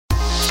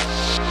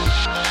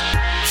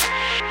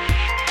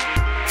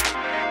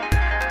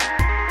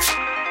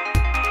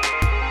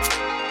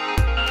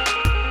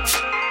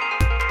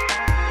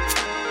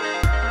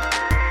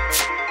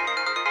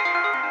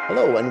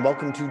and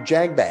welcome to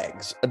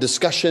Jagbags, a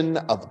discussion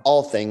of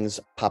all things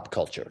pop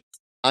culture.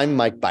 I'm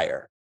Mike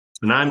Beyer.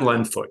 And I'm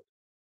Len Foote.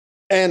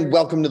 And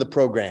welcome to the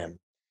program.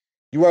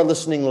 You are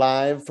listening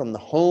live from the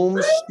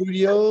home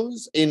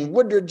studios in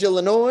Woodridge,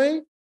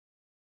 Illinois,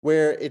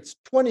 where it's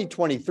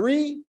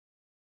 2023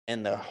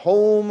 and the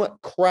home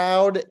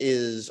crowd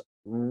is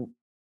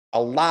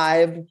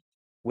alive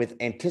with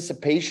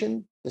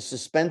anticipation. The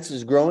suspense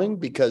is growing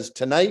because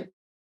tonight,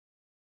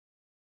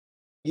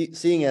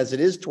 seeing as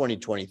it is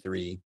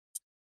 2023,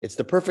 it's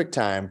the perfect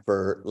time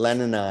for Len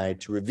and I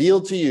to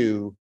reveal to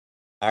you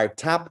our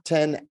top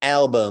 10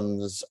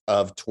 albums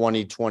of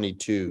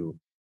 2022.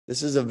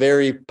 This is a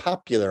very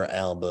popular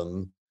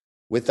album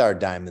with our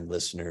Diamond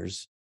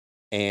listeners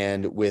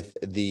and with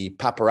the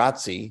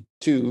paparazzi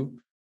too.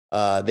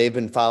 They've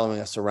been following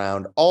us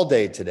around all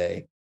day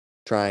today,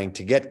 trying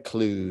to get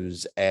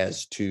clues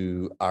as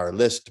to our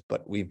list,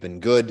 but we've been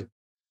good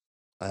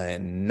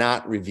and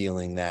not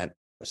revealing that.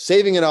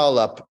 Saving it all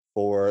up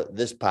for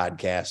this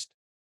podcast,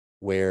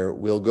 where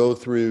we'll go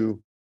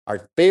through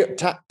our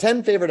top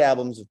 10 favorite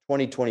albums of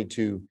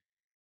 2022,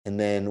 and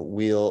then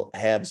we'll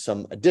have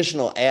some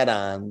additional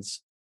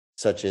add-ons,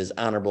 such as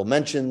honorable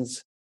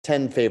mentions,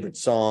 10 favorite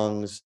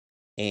songs,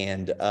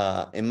 and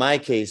in my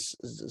case,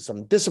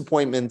 some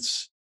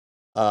disappointments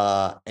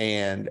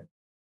and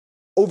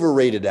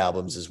overrated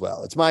albums as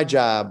well. It's my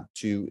job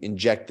to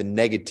inject the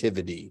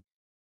negativity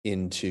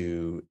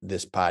into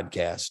this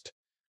podcast.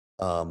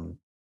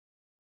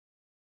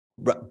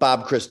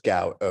 Bob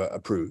Christgau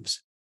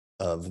approves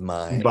of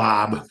my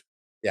Bob.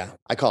 Yeah,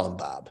 I call him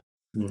Bob.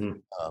 Mm-hmm.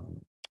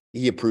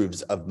 He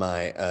approves of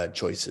my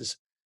choices.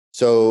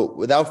 So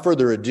without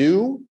further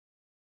ado,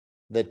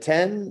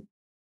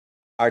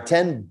 our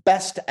 10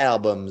 best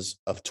albums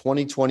of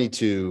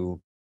 2022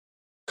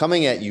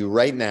 coming at you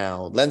right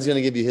now. Len's going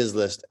to give you his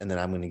list, and then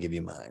I'm going to give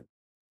you mine.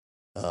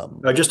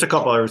 Just a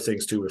couple other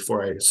things too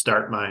before I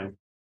start mine.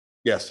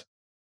 Yes.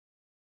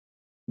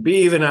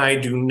 Beav and I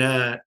do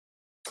not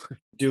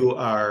do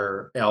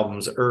our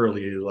albums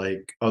early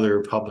like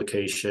other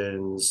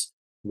publications,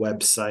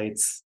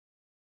 websites.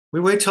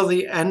 We wait till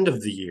the end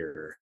of the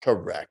year.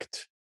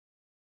 Correct.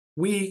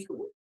 We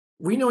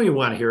know you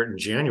want to hear it in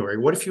January.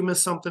 What if you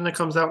miss something that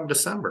comes out in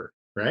December,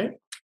 right?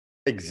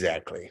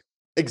 Exactly.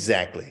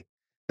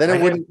 Then it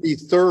wouldn't be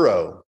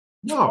thorough.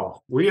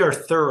 No, we are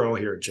thorough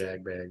here at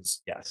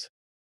Jagbags. Yes.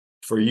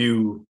 For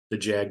you, the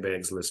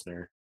Jagbags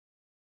listener.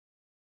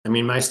 I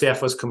mean, my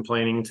staff was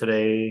complaining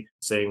today,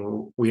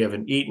 saying we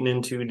haven't eaten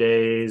in 2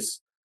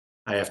 days.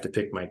 I have to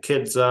pick my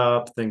kids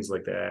up, things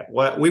like that.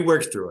 We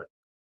worked through it.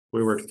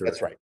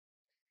 That's right.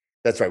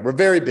 That's right. We're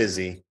very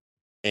busy,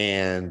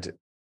 and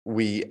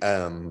we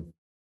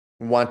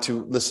want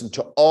to listen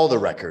to all the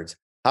records.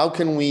 How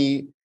can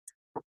we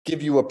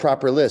give you a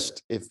proper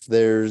list if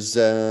there's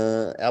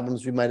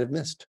albums we might have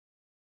missed?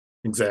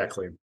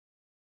 Exactly.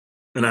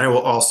 And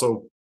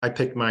I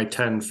picked my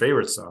 10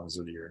 favorite songs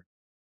of the year.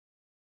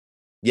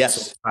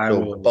 Yes.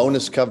 So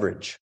bonus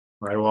coverage.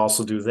 I will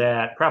also do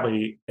that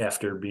probably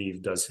after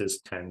Beav does his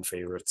 10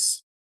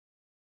 favorites.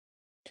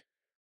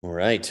 All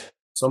right.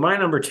 So my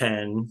number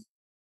 10,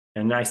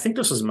 and I think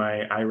this was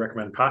I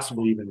recommend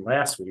possibly even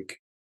last week.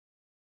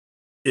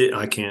 You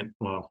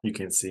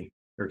can't see,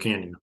 or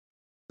can you?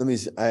 Let me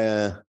see.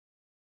 I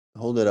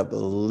hold it up a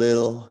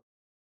little.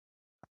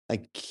 I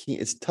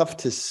can't. It's tough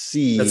to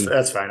see.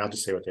 That's fine. I'll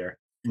just say what they are.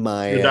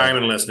 The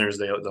Diamond listeners,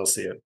 they'll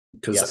see it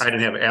because yes. I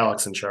didn't have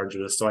Alex in charge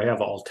of this, so I have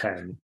all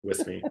 10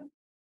 with me.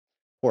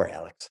 Poor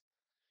Alex.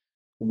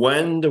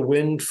 When the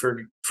Wind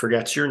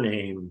Forgets Your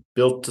Name,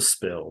 Built to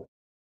Spill.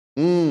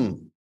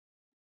 And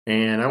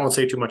I won't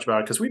say too much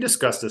about it because we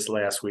discussed this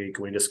last week.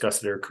 We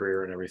discussed their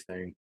career and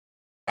everything.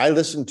 I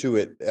listened to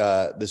it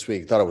this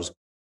week. Thought it was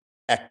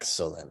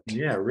excellent.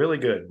 Yeah, really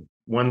good.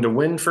 When the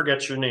Wind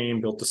Forgets Your Name,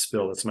 Built to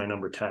Spill. That's my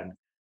number 10.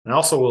 And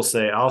also will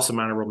say, also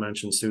honorable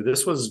mentions too.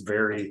 This was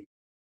very,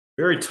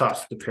 very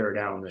tough to pare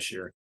down this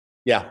year.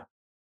 Yeah.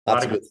 A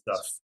lot of good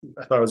stuff.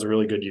 I thought it was a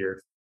really good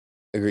year.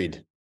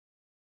 Agreed.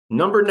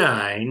 Number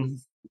 9.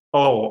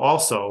 Oh,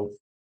 also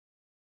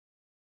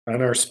on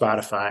our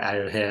Spotify,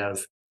 I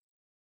have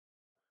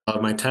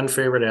my 10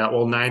 favorite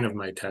 9 of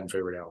my 10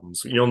 favorite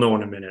albums. You'll know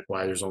in a minute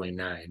why there's only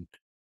 9.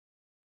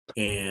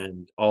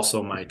 And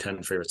also my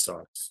 10 favorite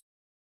songs.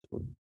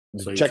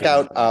 So check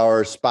out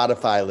our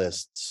Spotify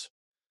lists.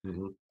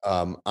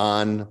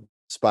 On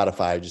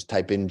Spotify. Just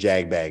type in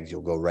Jagbags.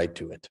 You'll go right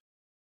to it.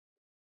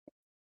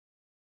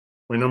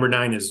 My number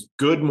 9 is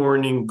Good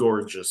Morning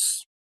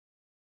Gorgeous,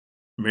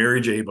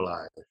 Mary J.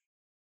 Blige.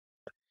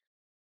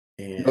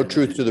 And no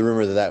truth to the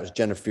rumor that was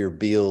Jennifer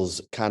Beals'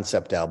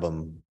 concept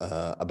album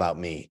about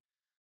me.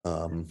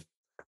 No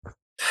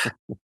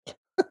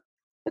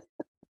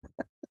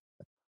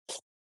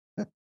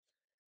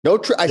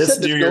truth. I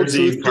said New Year's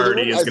Eve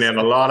party is going to have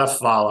a lot of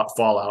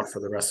fallout for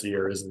the rest of the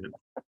year, isn't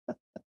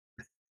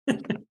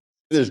it?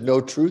 There's no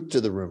truth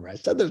to the rumor. I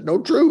said there's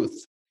no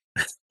truth.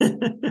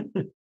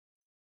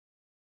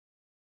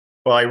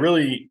 Well, I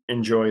really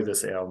enjoy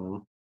this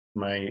album.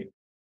 My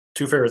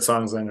 2 favorite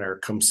songs on it are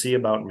Come See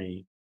About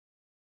Me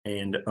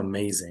and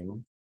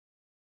Amazing.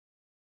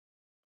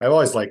 I've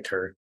always liked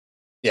her.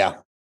 Yeah.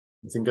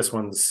 I think this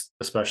one's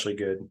especially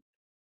good.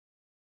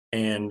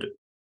 And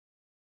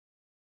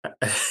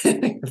I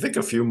think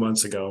a few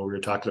months ago we were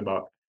talking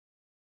about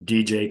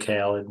DJ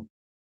Khaled. And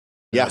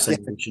I Yeah. was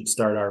saying we should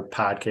start our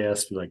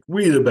podcast, be like,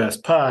 we the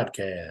best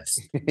podcast,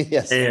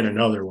 Yes. and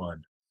another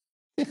one.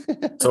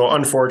 So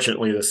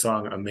unfortunately, the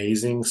song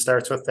 "Amazing"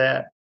 starts with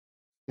that.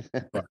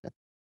 But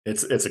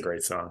it's a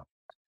great song.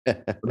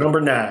 Number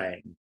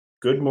 9,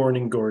 "Good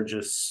Morning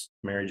Gorgeous,"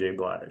 Mary J.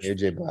 Blige. Mary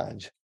J.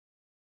 Blige.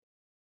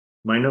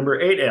 My number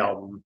 8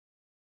 album,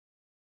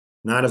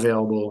 not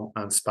available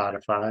on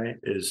Spotify,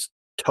 is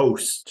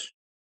 "Toast"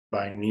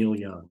 by Neil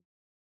Young.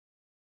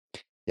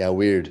 Yeah,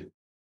 weird.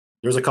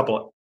 There's a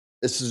couple,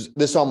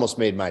 This almost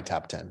made my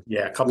top 10.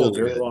 yeah, a couple of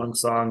Really very good. long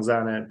songs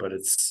on it, but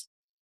it's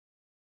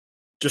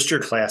just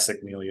your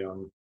classic Neil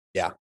Young.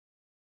 Yeah.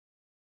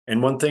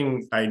 And one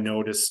thing I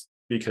noticed,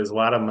 because a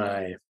lot of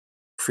my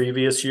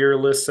previous year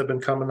lists have been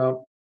coming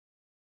up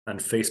on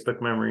Facebook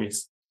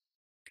memories,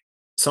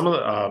 some of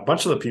the a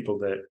bunch of the people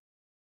that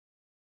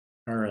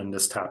are in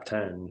this top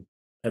 10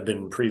 have been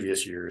in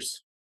previous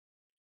years.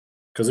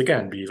 Because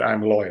again, Beef,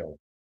 I'm loyal.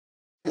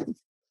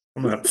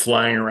 I'm not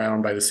flying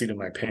around by the seat of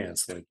my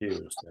pants like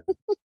you.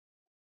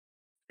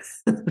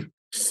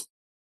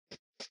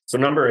 So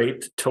number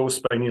 8,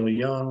 "Toast" by Neil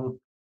Young.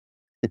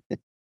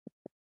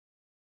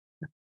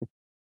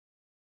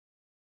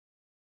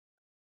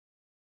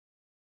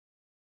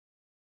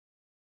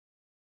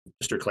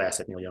 Just your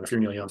classic Neil Young. If you're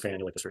a Neil Young fan,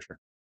 you'll like this for sure.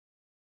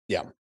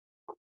 Yeah.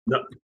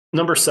 No,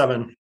 number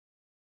 7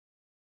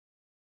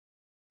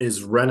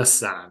 is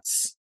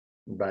 "Renaissance"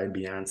 by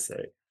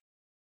Beyonce.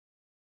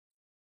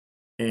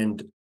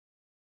 And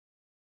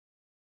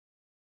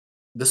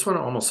this one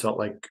almost felt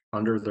like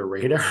under the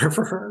radar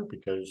for her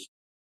because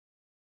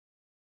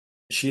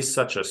she's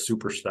such a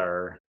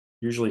superstar.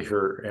 Usually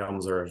her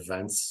albums are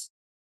events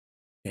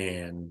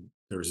and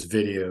there's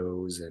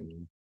videos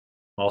and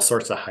all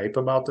sorts of hype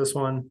about this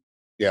one.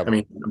 Yeah. I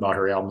mean, about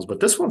her albums, but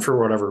this one, for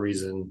whatever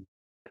reason,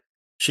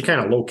 she kind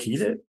of low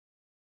keyed it,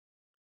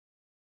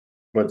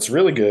 but it's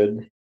really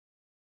good.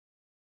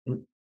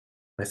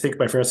 I think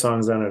my favorite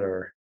songs on it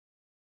are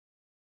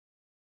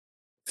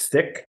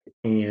 "Thick"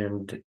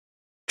 and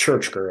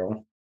 "Church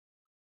Girl."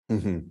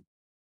 Hmm.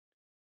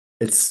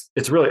 It's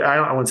really,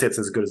 I wouldn't say it's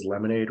as good as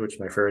 "Lemonade," which is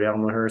my favorite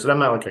album of hers. And I'm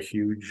not like a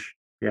huge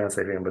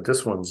Beyonce fan, but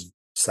this one's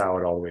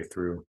solid all the way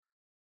through.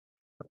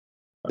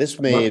 This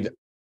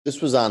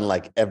But was on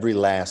like every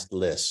last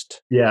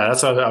list. yeah,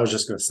 that's what I was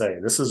just gonna say.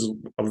 This is,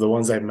 of the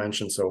ones I've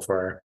mentioned so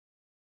far,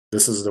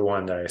 this is the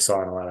one that I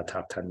saw in a lot of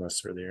top 10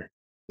 lists earlier.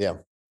 Yeah.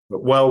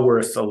 But well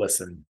worth a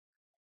listen.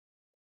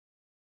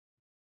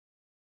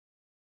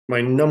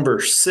 My number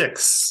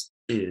 6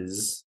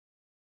 is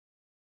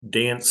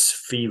 "Dance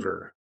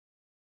Fever"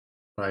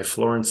 by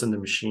Florence and the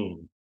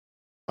Machine.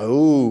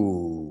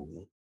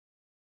 Oh,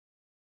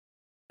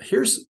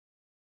 Here's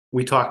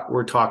we're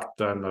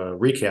talked on the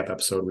recap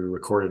episode we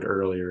recorded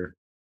earlier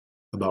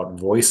about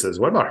voices.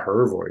 What about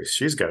her voice?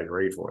 She's got a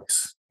great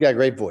voice. yeah,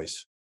 great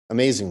voice.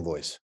 Amazing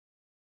voice.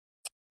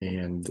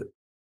 And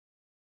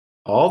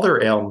all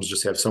their albums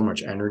just have so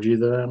much energy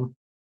to them.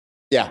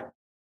 Yeah.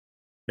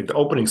 Like the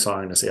opening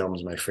song in this album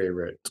is my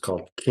favorite. It's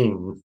called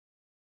 "King."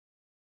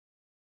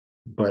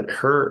 But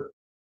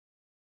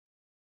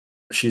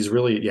she's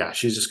really, yeah,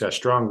 she's just got a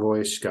strong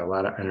voice. She's got a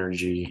lot of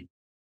energy.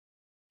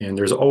 And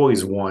there's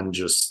always one,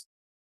 just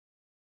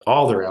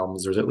all their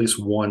albums, there's at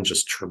least one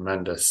just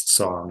tremendous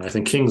song. I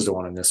think "King's" the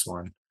one in this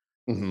one.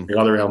 Hmm. The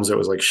other albums, it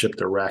was like "Ship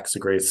to Wreck's" a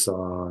great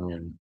song.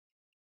 And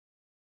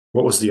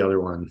what was the other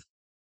one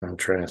I'm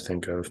trying to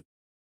think of?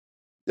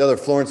 The other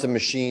Florence and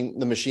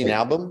the Machine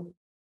album.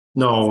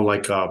 No,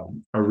 like a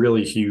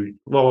really huge,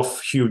 well,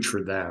 huge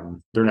for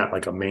them. They're not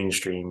like a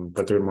mainstream,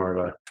 but they're more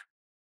of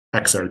a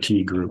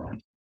XRT group.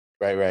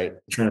 Right, right. I'm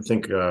trying to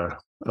think of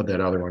that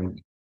other one.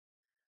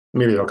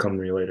 Maybe it'll come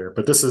to me later.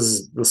 But this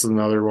is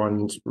another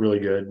one really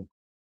good.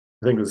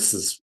 I think this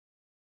is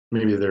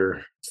maybe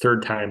their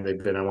third time they've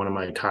been on one of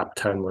my top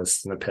 10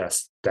 lists in the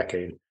past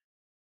decade.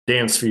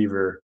 "Dance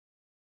Fever,"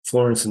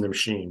 Florence and the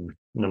Machine,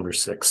 number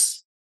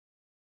 6.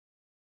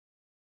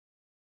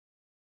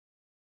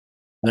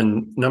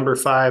 Then number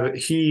 5,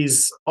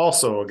 he's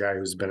also a guy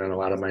who's been on a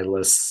lot of my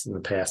lists in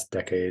the past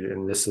decade,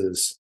 and this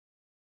is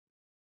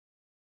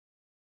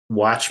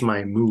 "Watch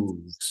My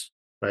Moves"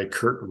 by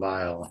Kurt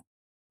Vile.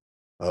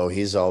 Oh,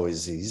 he's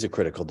a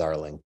critical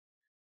darling.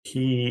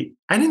 I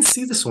didn't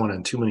see this one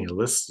on too many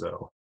lists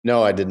though,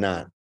 No, I did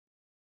not.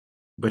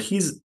 but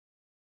he's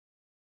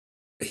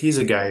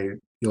a guy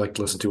you like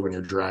to listen to when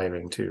you're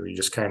driving too. You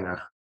just kind of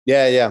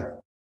Yeah, yeah.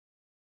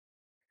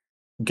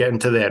 get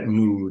into that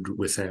mood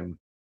with him.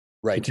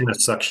 He Right. kind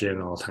of sucks you in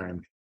all the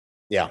time.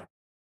 Yeah.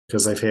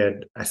 Because I've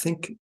had, I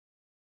think,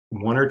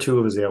 one or two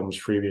of his albums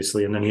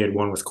previously, and then he had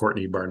one with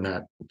Courtney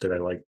Barnett that I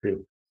liked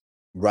too.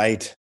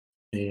 Right.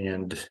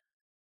 And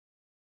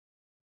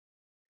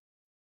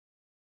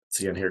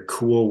see on here,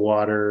 "Cool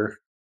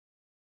Water,"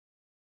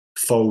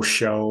 "Faux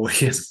Show."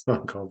 He has a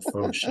song called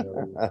 "Faux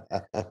Show."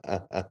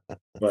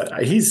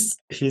 But he's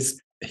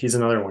he's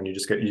another one. You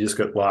just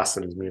get lost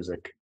in his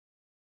music.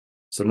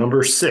 So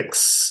number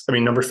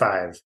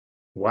 5,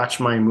 Watch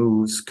My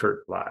Moves,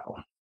 Kurt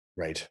Lyle.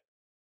 Right.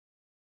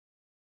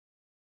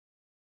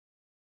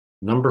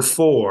 Number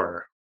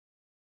 4,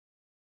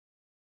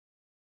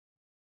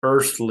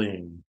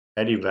 Earthling,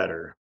 Eddie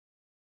Vedder.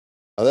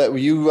 Oh, that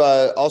you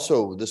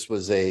also, this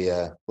was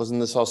wasn't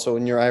this also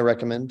in your I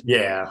recommend?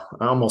 Yeah,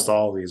 almost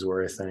all of these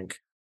were, I think.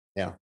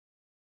 Yeah.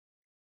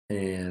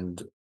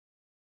 And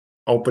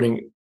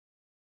opening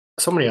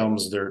so many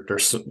albums, they're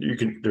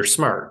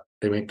smart.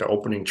 They make the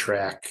opening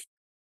track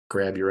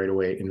grab you right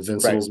away.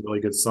 Invincible's a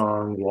really good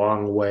song,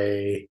 Long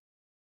Way.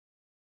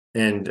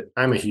 And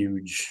I'm a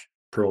huge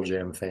Pearl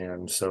Jam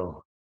fan,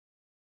 so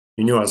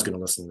you knew I was going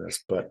to listen to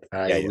this, but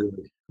I Yeah.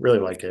 really, really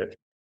like it.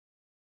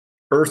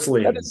 That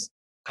Earthling. is,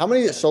 how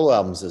many solo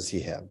albums does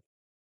he have?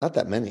 Not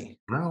that many.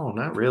 No,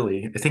 not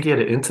really. I think he had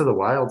an Into the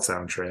Wild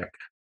soundtrack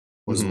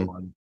was Mhm.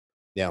 one.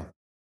 Yeah.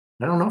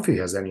 I don't know if he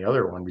has any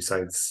other one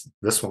besides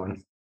this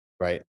one,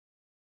 Right.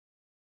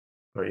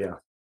 but yeah.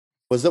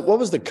 What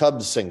was the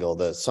Cubs single,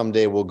 the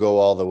Someday We'll Go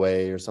All the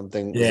Way or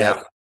something?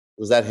 Yeah.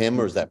 Was that him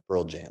or is that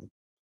Pearl Jam?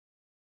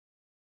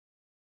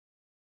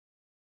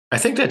 I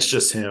think that's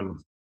just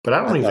him, but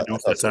I don't even know I if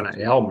thought that's so on an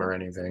too. album or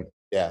anything.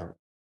 Yeah.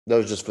 That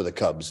was just for the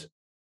Cubs.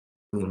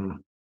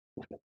 Mhm.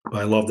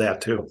 I love that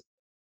too.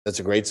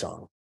 That's a great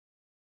song.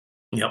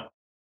 Yep.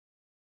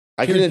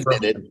 I can Huge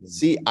admit it.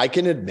 See, I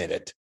can admit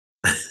it.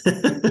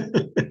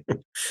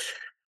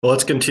 Well,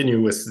 let's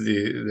continue with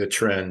the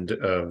trend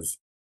of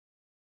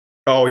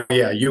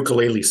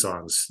ukulele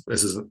songs.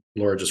 This is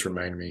Laura just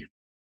reminded me.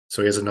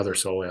 So he has another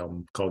solo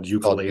album called Called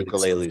Ukulele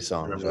Ukulele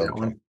Songs. Songs. Remember that Okay.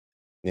 one?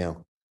 Yeah,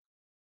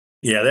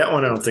 Yeah, that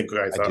one I don't think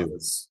I I thought do.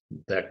 was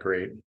that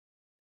great.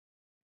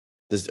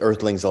 This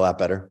Earthling's a lot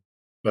better.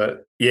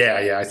 But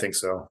yeah, I think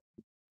so.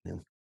 Yeah.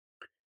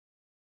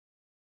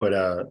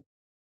 But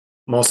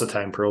most of the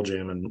time Pearl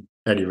Jam and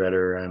Eddie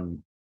Vedder,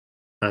 I'm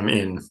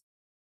in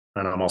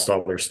on almost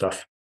all their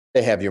stuff.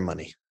 They have your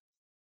money.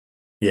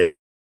 Yeah.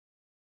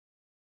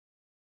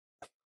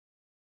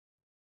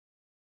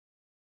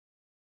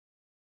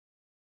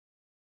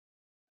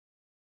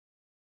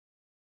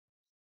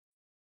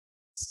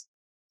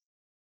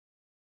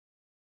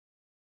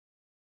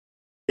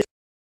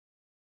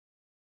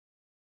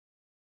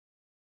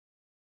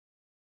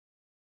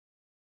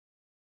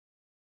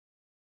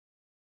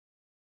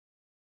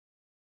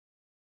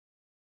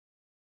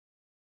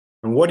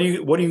 And what do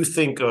you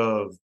think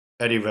of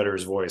Eddie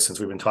Vedder's voice, since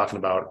we've been talking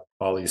about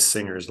all these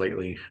singers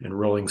lately and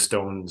Rolling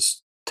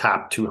Stone's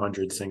top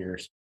 200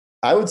 singers?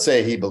 I would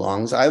say he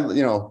belongs. He's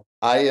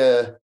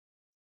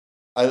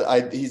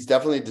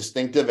definitely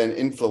distinctive and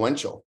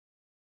influential.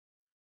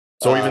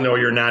 So even though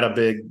you're not a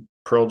big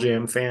Pearl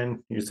Jam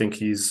fan, you think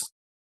he's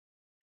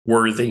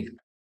worthy?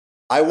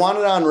 I want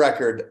it on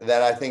record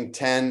that I think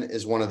 10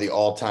 is one of the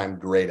all-time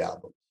great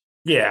albums.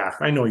 Yeah,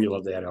 I know you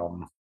love that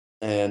album.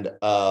 And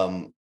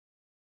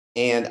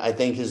I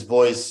think his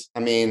voice, I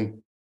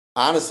mean,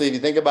 honestly, if you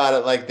think about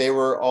it, like they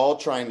were all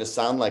trying to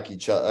sound like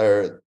each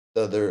other,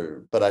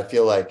 but I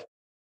feel like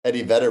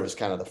Eddie Vedder was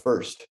kind of the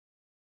first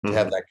to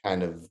have that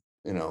kind of,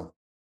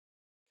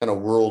 kind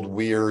of world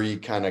weary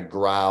kind of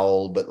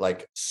growl, but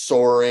like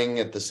soaring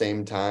at the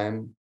same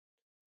time.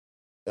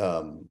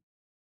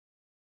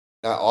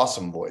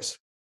 Awesome voice.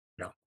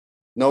 Yeah.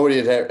 Nobody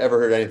had ever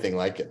heard anything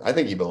like it. I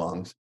think he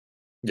belongs.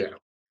 Yeah.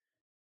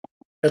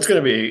 It's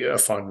going to be a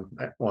fun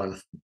one.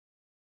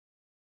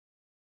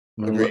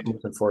 I'm Agreed.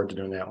 looking forward to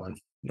doing that one.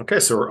 Okay,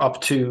 so we're up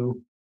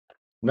to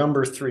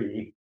number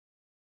 3,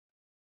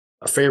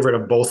 a favorite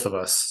of both of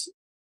us.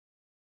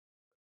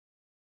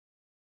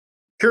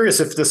 Curious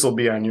if this will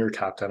be on your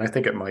top 10. I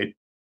think it might.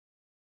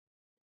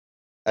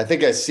 I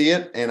think I see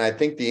it, and I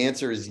think the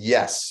answer is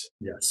yes.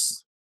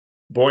 Yes.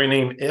 Boy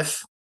Named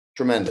If.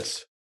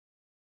 Tremendous.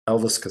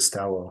 Elvis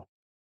Costello.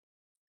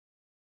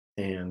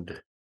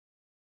 And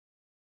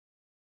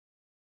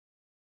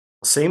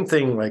same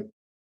thing, like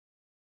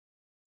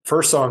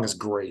first song is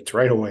great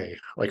right away.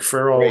 Like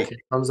Pharrell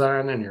comes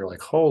on and you're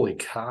like, holy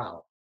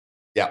cow.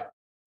 Yeah.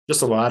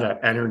 Just a lot of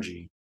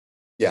energy.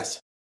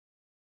 Yes.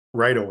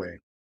 Right away.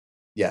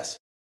 Yes.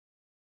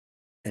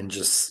 And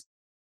just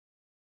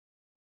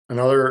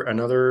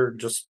another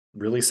just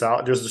really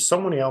solid. There's just so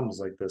many albums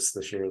like this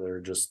year that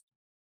are just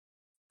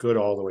good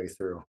all the way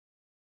through.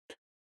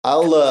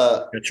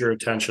 I'll get your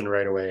attention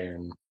right away.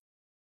 And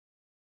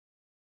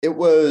it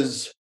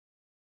was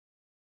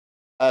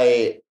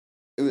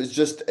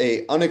just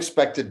a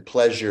unexpected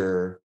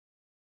pleasure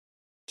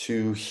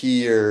to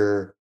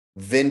hear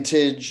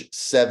vintage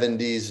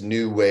 70s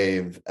new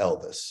wave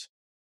Elvis.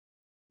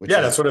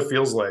 That's what it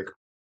feels like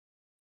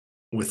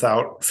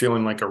without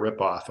feeling like a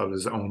ripoff of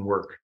his own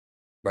work.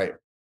 Right.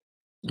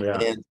 Yeah.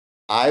 And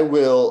I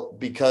will,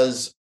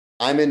 because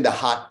I'm into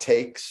hot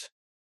takes.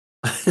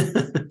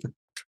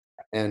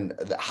 And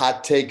the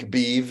Hot Take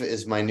Beeve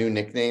is my new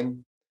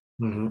nickname.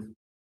 Mm-hmm.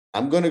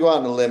 I'm going to go out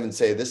on a limb and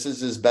say this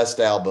is his best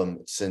album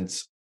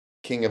since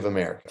King of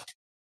America.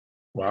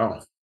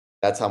 Wow.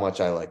 That's how much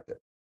I liked it.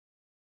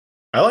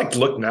 I liked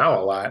Look Now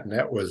a lot,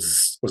 and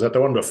was that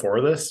the one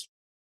before this?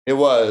 It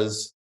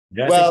was.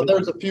 Yeah, I think Well,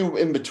 there's a few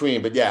in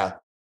between, but yeah.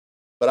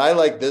 But I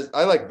like this.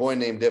 I like Boy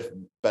Named If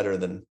better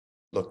than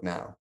Look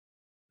Now.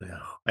 yeah,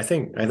 I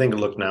think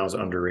Look Now is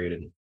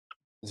underrated.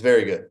 It's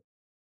very good.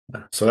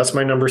 So that's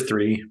my number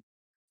three.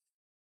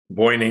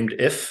 Boy Named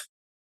If.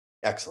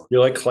 Excellent. You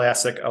like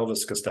classic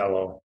Elvis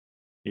Costello.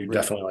 You Re-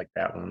 definitely like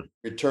that one.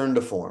 Return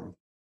to form.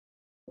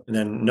 And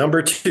then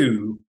number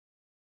two,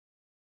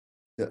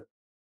 Yeah.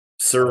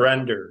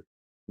 Surrender,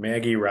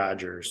 Maggie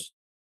Rogers.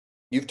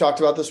 You've talked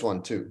about this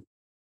one too.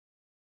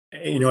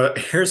 You know what?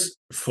 Here's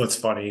what's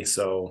funny.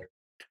 So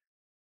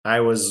I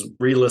was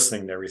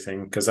re-listening to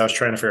everything because I was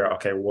trying to figure out,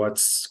 okay,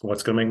 what's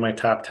going to make my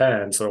top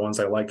 10. So the ones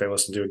I liked, I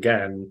listened to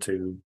again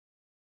to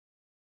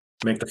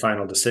make the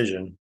final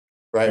decision.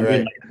 Right, And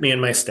right. me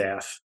and my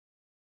staff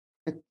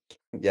had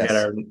Yes.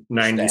 our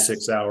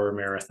 96-hour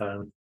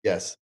marathon.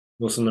 Yes.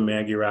 Listen to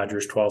Maggie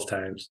Rogers 12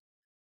 times.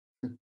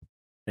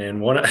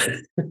 And one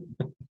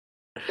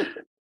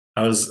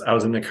I was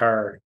in the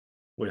car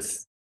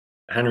with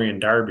Henry and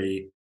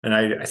Darby, and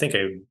I think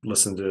I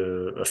listened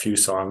to a few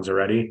songs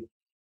already.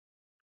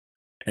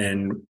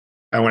 And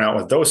I went out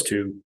with those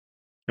two,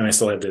 and I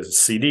still had the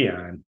CD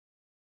on.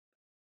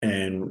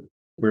 And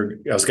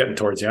I was getting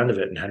towards the end of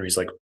it, and Henry's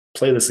like,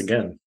 "Play this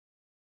again."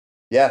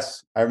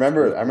 Yes. I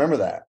remember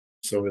that.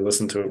 So we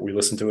listened to it. We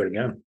listened to it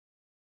again.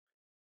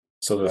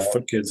 So the Right.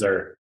 Foot Kids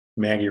are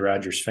Maggie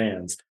Rogers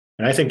fans,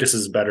 and I think this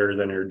is better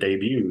than her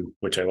debut,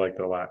 which I liked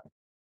a lot.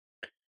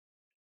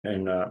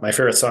 And my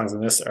favorite songs in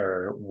this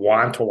are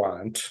 "Want to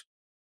Want,"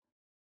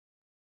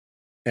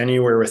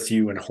 "Anywhere with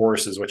You," and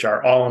 "Horses," which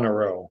are all in a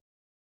row.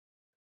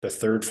 The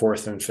third,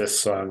 fourth, and fifth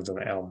songs on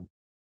the album.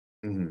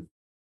 Mhm.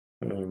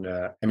 And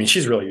I mean,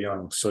 she's really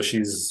young, so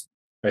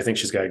I think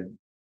she's got a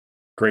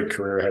great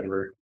career ahead of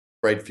her.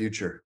 Bright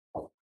future.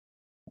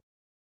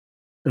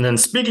 And then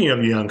speaking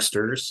of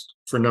youngsters,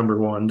 for number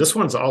one, this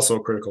one's also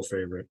a critical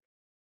favorite.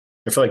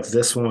 I feel like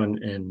this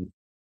one and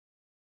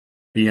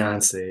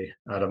Beyonce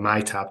out of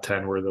my top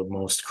 10 were the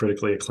most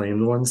critically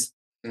acclaimed ones.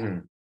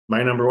 Mhm.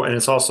 My number one, and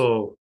it's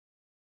also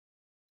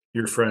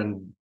your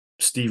friend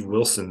Steve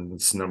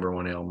Wilson's number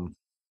one album.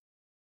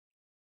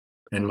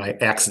 And my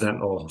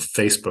accidental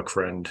Facebook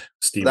friend,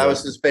 Steve That was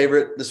Wilson. his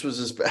favorite. This was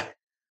his.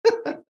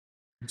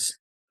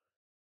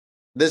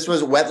 This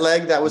was Wet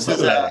Leg. That was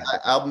his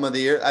album of the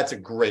year. That's a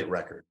great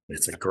record.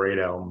 It's a great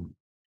album.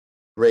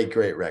 Great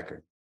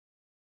record.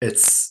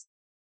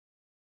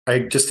 I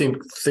just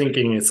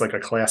thinking it's like a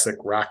classic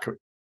rock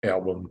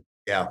album,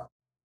 Yeah.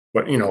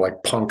 but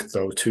like punk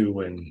though too,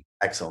 and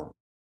Excellent.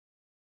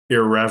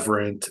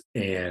 irreverent,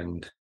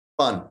 and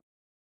Fun.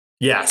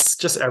 yes,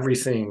 just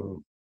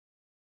everything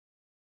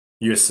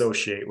you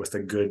associate with a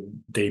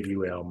good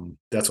debut album.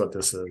 That's what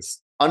this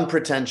is.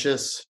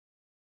 Unpretentious.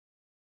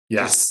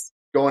 Yes.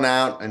 Going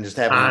out and just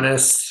having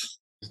Honest.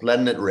 just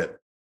letting it rip.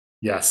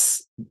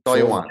 Yes. That's all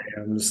you want.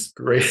 Jams,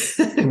 great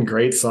and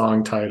great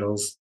song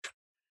titles.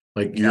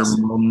 Like Yes.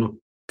 Your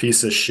Mom,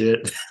 Piece of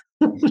Shit.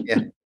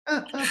 Yeah.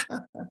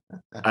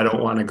 I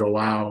Don't Want to Go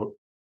Out.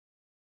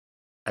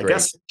 I Great.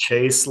 guess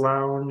Chase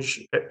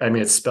Lounge. I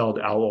mean, it's spelled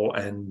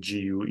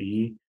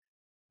Longue.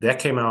 That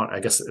came out, I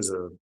guess,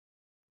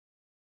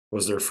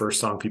 was their first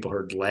song people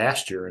heard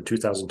last year in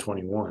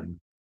 2021,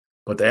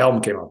 but the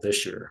album came out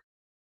this year.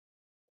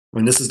 I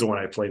mean, this is the one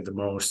I played the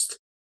most,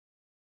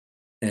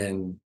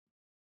 and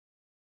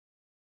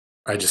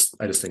I just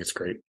think it's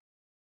great.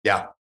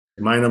 Yeah.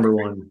 My number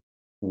one,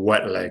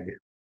 Wet Leg.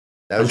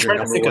 That I'm was your trying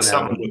to number think of one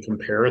something album. to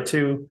compare it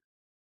to.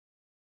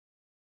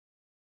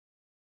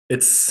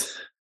 It's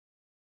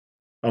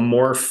a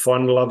more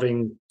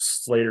fun-loving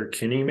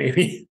Slater-Kinney,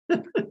 maybe.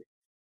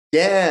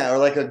 Yeah, or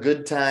like a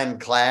Good Time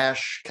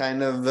Clash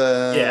kind of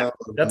Yeah,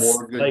 that's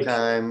more good like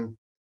time.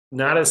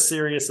 not as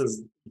serious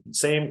as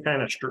same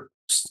kind of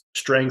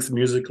strength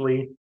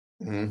musically,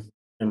 Mhm.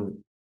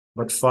 and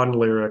but fun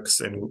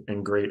lyrics and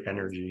great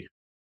energy.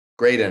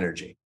 Great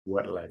energy.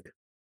 Wet Leg.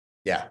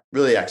 Yeah,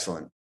 really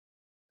excellent.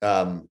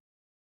 That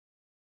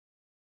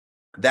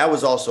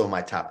was also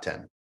my top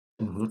 10.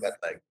 Mm-hmm. Wet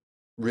Leg.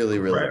 Really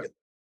Right.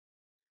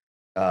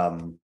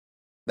 good.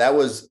 That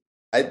was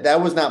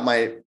not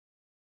my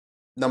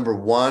number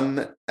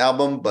one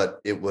album, but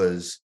it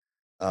was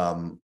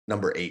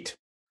number 8.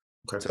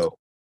 Okay. So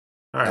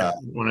All right.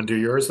 Want to do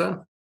yours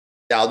then?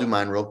 yeah, I'll do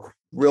mine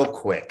real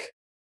quick.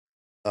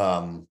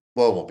 Well,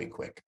 it won't be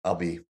quick.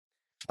 It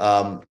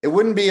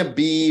wouldn't be a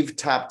Beeve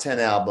top 10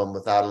 album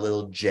without a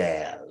little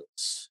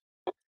jazz.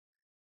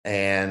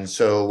 And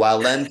so while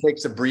Len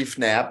takes a brief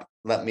nap,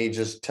 let me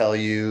just tell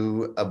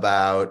you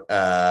about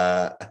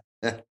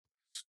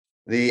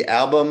the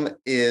album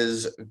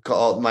is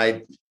called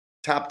my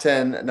top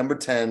 10, number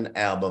 10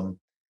 album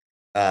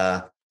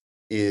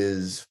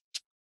is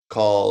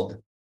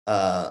called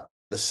The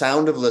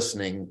Sound of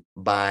Listening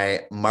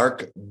by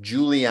Mark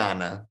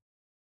Juliana,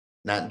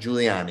 not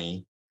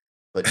Giuliani,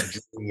 but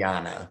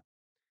Juliana.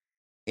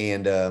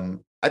 And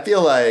I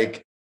feel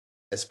like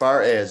as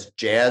far as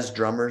jazz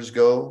drummers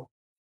go,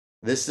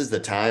 this is the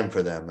time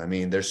for them. I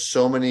mean, there's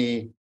so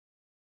many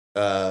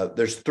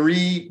there's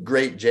 3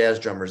 great jazz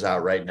drummers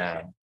out right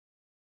now.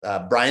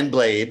 Brian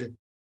Blade,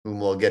 whom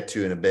we'll get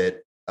to in a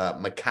bit,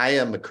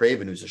 Micaiah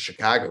McCraven, who's a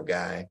Chicago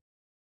guy,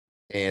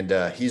 and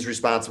he's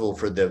responsible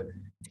for the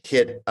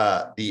hit,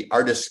 the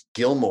Artist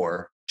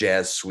Gilmore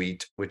Jazz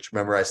Suite, which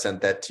remember I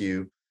sent that to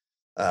you.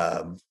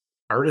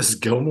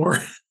 Artist Gilmore.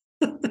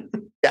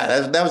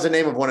 Yeah, that was the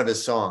name of one of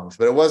his songs,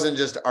 but it wasn't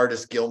just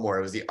Artist Gilmore.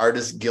 It was the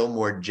Artist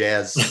Gilmore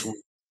Jazz Suite.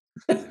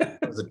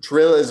 It was a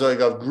trill, is like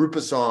a group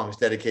of songs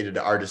dedicated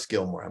to Artist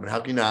Gilmore. I mean, how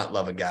can you not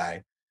love a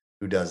guy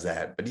who does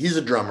that? But he's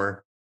a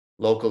drummer,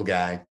 local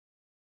guy.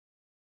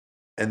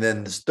 And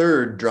then this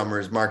third drummer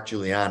is Mark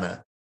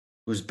Juliana,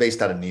 who's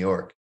based out of New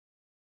York.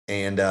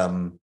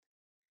 And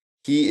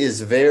he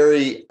is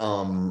very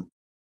out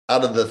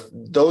of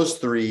those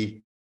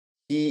 3,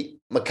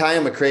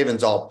 Micaiah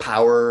McCraven's all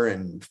power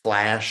and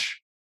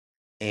flash,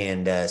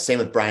 and same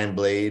with Brian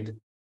Blade.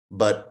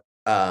 But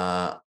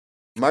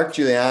Mark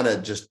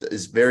Juliana just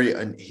is very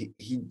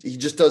he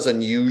just does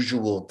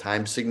unusual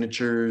time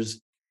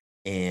signatures,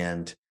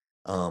 and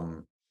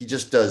he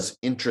just does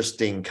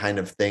interesting kind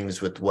of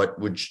things with what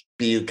would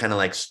be kind of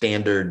like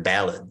standard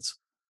ballads.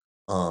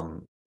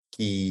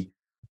 He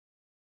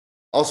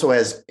also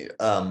has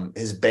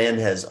his band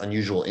has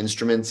unusual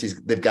instruments.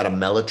 They've got a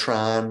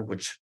mellotron,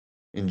 which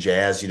in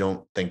jazz you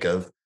don't think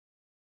of,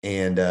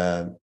 and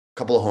a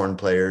couple of horn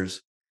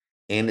players.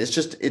 And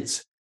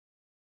it's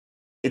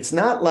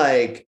not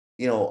like,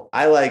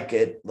 I like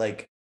it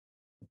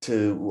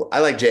I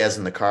like jazz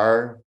in the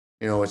car.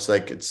 It's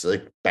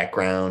like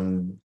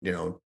background,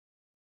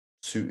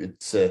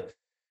 it's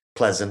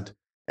pleasant.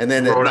 And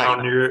then at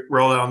night,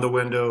 roll down the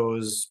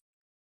windows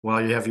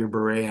while you have your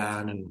beret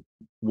on and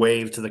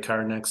wave to the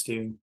car next to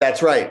you.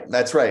 That's right.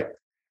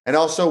 And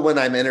also when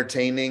I'm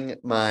entertaining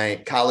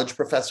my college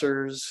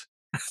professors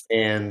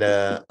and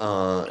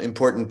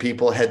important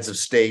people, heads of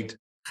state,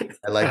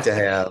 I like to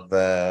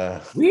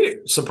have. We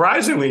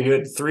surprisingly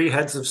had 3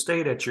 heads of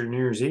state at your New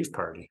Year's Eve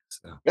party.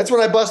 So. That's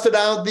when I busted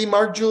out the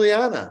Mark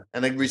Juliana,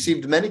 and I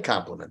received many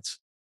compliments.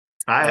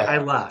 I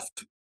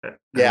left.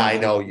 Yeah, I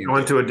know you. I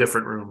went to a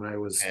different room. I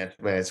was.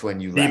 It's when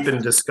you deep left.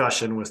 in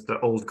discussion with the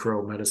Old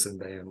Crow Medicine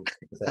Band.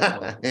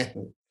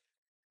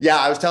 Yeah,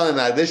 I was telling him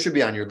that this should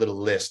be on your little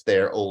list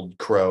there, Old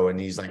Crow, and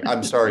he's like,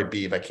 "I'm sorry,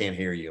 Beav, I can't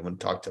hear you. I'm going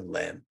to talk to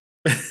Len."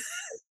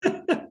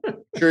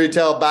 Sure, you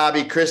tell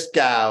Bobby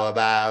Christgau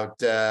about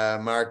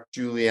Mark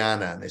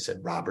Juliana, and they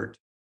said Robert,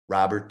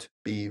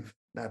 Beav,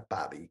 not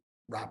Bobby,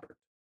 Robert.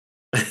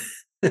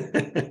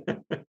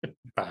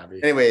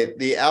 Bobby. Anyway,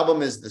 the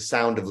album is The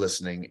Sound of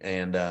Listening,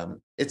 and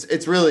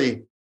it's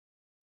really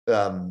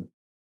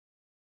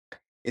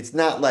it's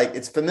not like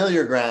it's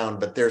familiar ground,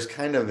 but there's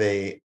kind of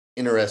a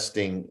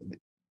interesting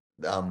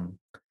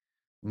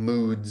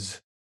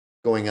moods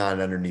going on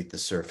underneath the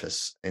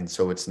surface, and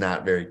so it's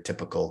not very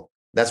typical.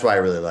 That's why I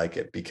really like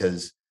it,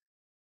 because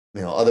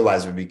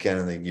otherwise it would be kind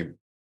of like your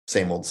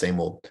same old.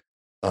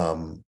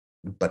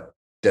 But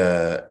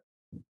there's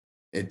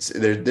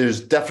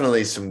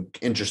definitely some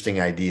interesting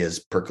ideas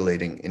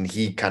percolating, and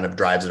he kind of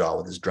drives it all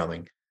with his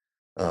drumming.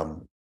 I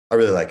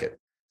really like it.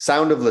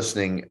 Sound of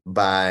Listening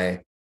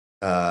by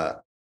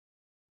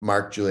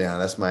Mark Juliana.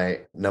 That's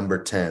my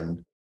number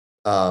 10.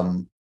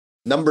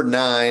 Number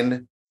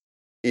 9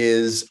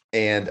 is,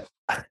 and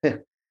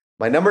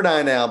my number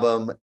 9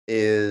 album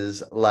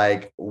is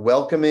like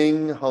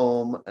welcoming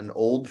home an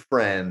old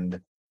friend,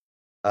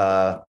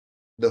 the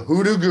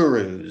Hoodoo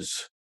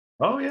Gurus.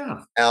 Oh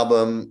yeah.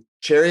 Album,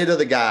 Chariot of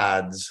the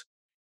Gods.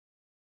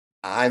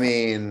 I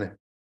mean,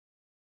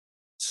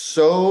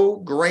 so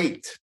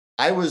great.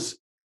 I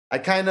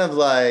kind of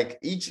like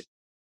each,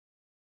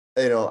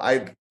 I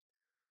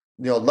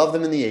loved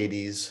them in the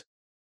 80s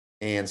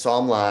and saw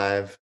them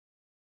live,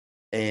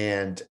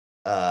 and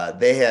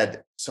they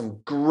had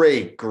some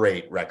great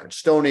records.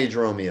 Stone Age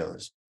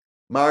Romeos,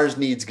 Mars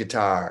Needs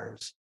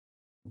Guitars,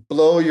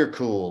 Blow Your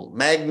Cool,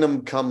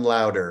 Magnum Come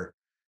Louder,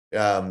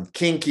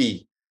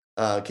 Kinky.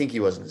 Kinky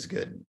wasn't as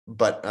good,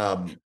 but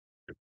that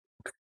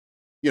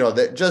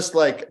just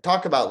like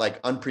talk about like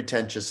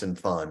unpretentious and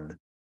fun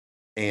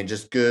and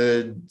just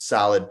good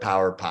solid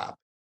power pop.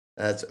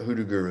 That's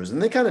Hoodoo Gurus,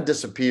 and they kind of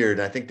disappeared,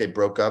 and I think they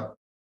broke up,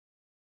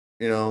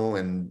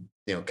 and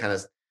kind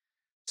of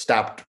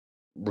stopped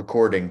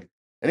recording.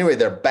 Anyway,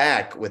 they're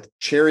back with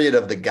Chariot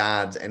of the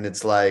Gods, and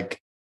it's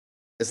like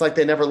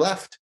they never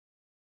left.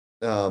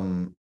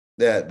 The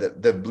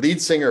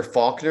lead singer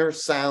Faulkner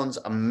sounds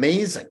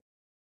amazing.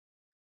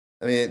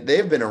 I mean,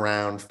 they've been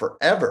around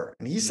forever,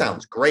 and he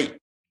sounds great.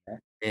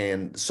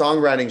 And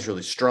songwriting's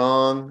really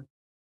strong.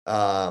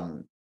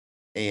 And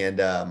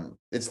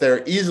it's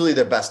easily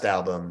their best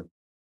album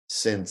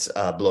since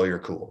Blow Your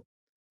Cool.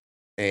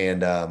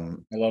 And I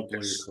love Blow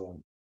Your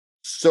Cool.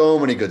 So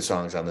many good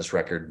songs on this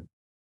record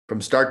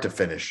from start to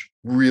finish.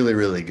 Really,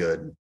 really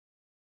good.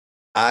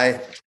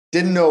 I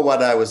didn't know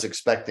what I was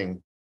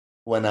expecting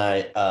when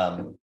I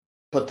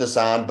put this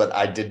on, but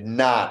I did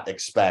not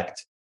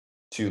expect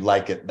to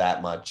like it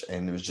that much.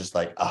 And it was just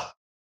like,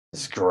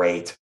 this is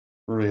great.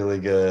 Really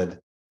good.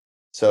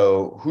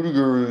 So Hoodoo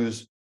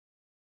Gurus,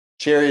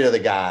 Chariot of the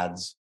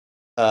Gods.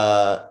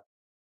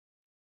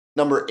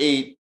 Number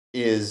 8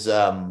 is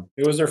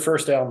It was their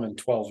first album in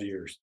 12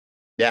 years.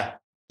 yeah,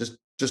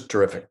 just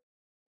terrific.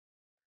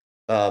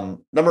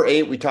 Number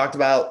 8, we talked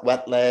about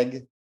Wet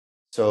Leg.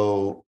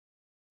 So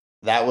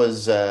that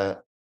was again,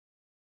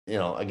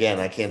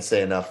 I can't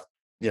say enough,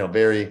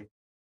 very,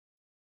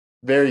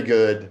 very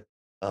good.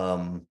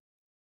 Number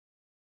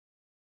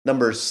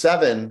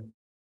 7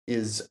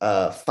 is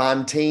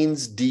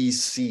Fontaines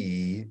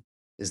DC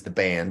is the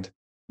band.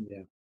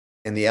 Yeah.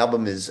 And the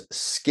album is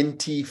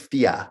Skinty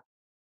Fia.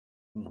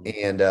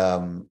 And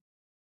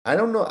I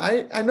don't know.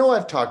 I know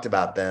I've talked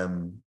about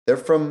them. They're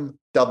from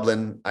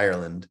Dublin,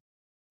 Ireland.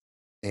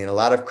 And a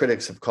lot of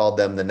critics have called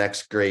them the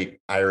next great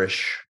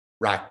Irish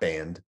rock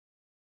band.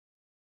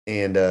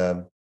 And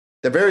they're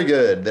very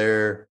good.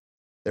 They're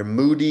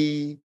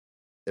moody.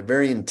 They're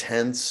very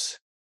intense.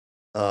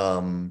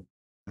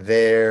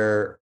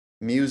 Their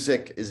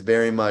music is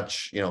very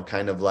much,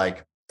 kind of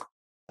like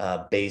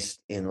based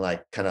in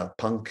like kind of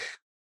punk,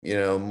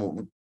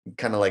 kind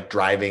of like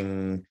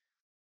driving,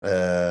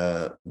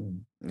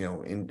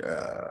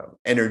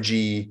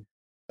 energy,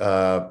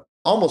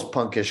 almost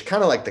punkish,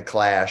 kind of like the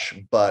Clash,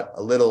 but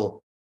a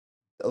little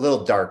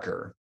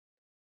darker.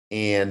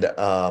 And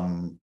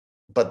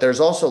but there's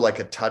also like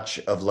a touch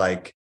of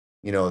like,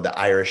 the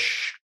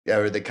Irish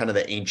or the kind of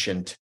the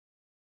ancient,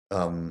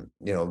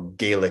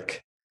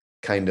 Gaelic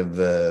kind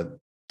of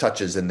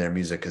touches in their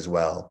music as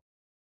well.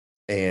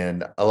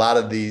 And a lot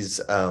of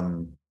these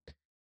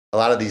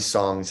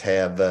songs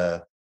have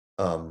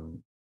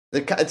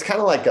it's kind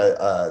of like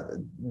a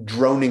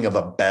droning of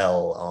a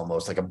bell,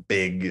 almost like a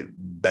big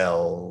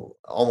bell,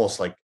 almost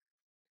like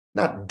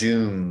not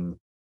doom.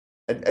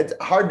 It's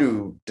hard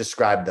to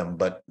describe them,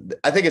 but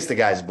I think it's the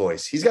guy's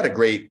voice. He's got a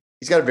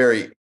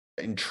very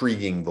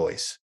intriguing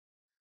voice,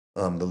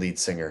 the lead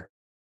singer.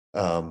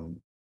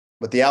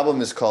 But the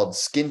album is called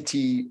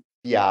Skinty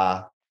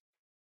Ya.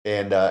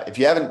 And if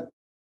you haven't,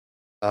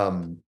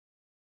 though,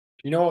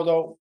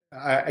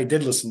 I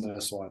did listen to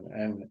this one,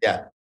 and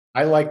yeah,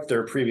 I liked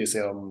their previous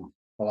album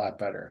a lot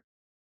better.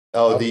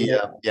 oh, I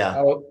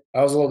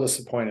was a little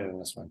disappointed in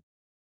this one.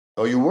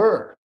 Oh, you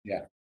were?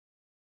 Yeah.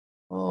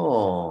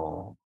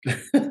 Oh,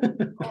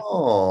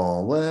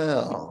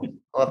 well,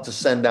 I'll have to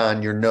send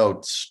on your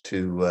notes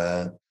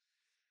to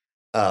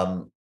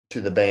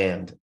the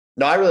band.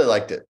 No, I really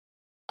liked it.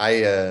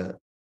 And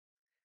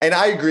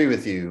I agree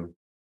with you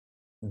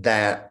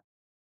that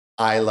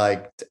I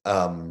liked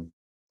A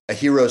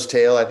Hero's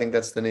Tale. I think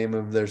that's the name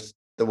of the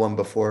one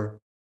before. I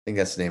think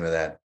that's the name of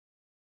that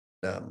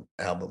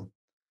album.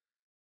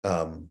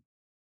 But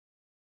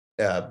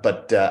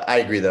I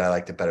agree that I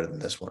liked it better than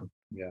this one.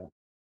 Yeah.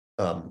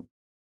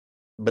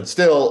 But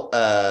still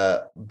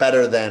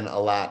better than a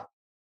lot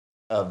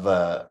of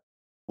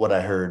what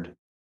I heard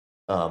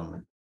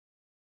in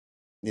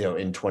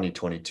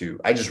 2022.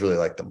 I just really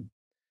like them.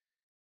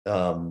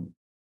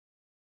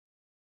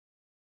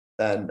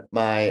 And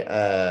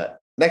my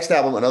next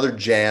album, another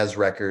jazz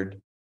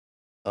record,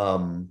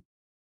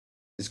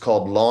 is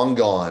called Long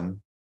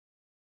Gone.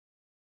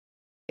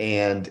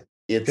 And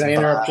it's Can I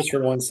interrupt just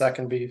for 1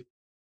 second, Beef?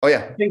 Oh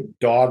yeah. I think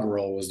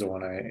Doggerel was the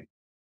one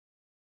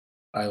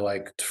I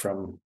liked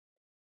from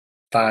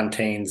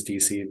Fontaines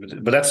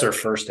DC, but that's their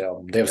first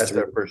album. That's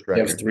their first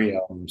record. They have 3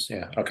 albums.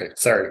 Yeah. Okay.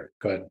 Sorry.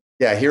 Go ahead.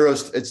 Yeah,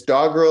 it's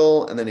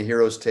Doggerel and then A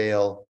Hero's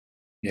Tale.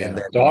 Yeah.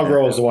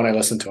 Doggerel is the one I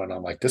listened to, and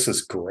I'm like, this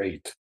is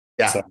great.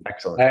 Yeah, so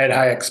excellent. I had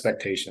high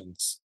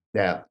expectations.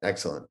 Yeah,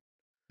 excellent.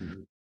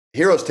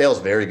 Hero's Tale is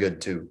very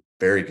good too.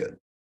 Very good.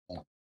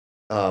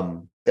 Yeah.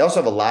 They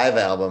also have a live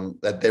album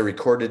that they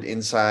recorded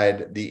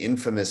inside the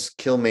infamous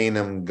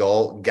Kilmainham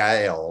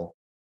Gaol,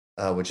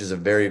 which is a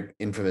very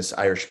infamous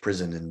Irish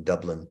prison in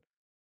Dublin.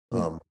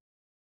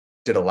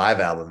 Did a live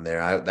album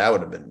there.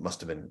 That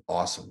must have been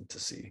awesome to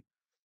see,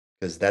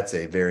 because that's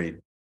a very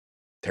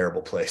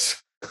terrible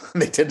place.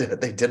 They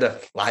did a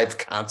live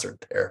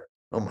concert there.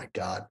 Oh my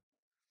God.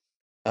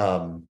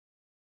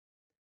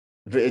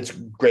 It's a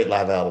great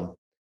live album.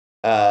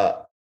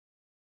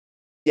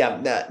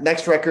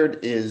 Next record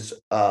is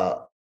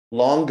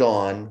Long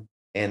Gone,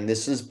 and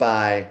this is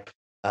by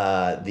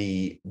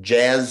the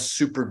jazz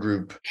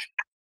supergroup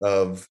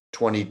of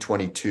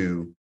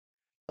 2022,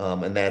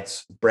 and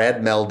that's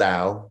Brad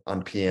Meldau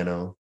on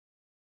piano,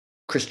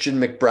 Christian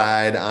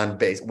McBride on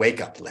bass.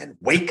 Wake up, Len.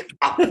 Wake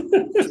up.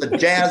 The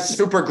jazz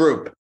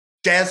supergroup.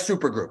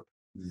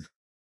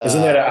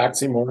 Isn't that an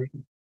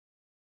oxymoron?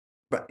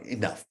 But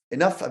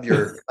enough of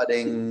your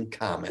cutting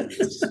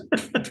comments.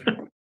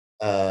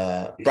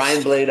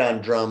 Brian Blade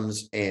on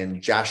drums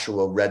and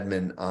Joshua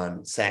Redman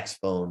on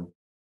saxophone.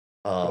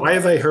 Why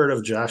have I heard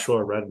of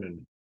Joshua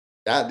Redman?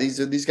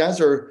 These guys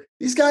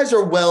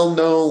are well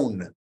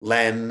known,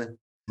 Len.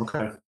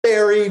 Okay.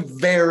 Very,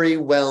 very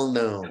well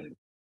known.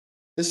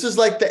 This is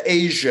like the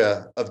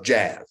Asia of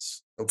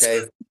jazz.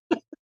 Okay.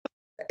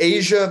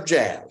 Asia of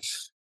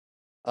jazz.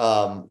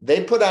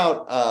 They put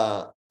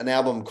out an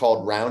album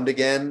called Round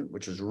Again,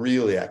 which was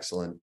really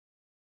excellent.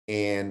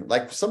 And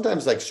like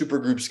sometimes like super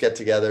groups get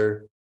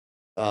together.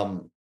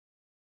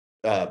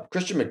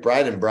 Christian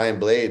McBride and Brian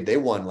Blade, they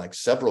won like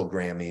several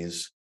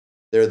Grammys.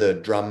 They're the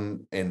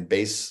drum and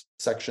bass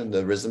section,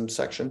 the rhythm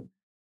section.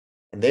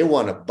 And they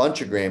won a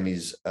bunch of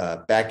Grammys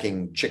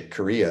backing Chick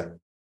Corea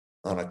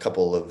on a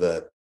couple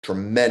of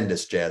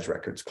tremendous jazz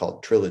records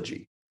called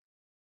Trilogy.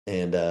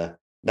 And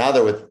now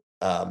they're with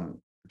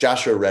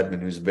Joshua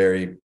Redman, who's a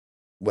very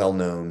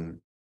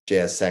well-known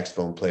jazz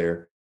saxophone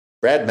player.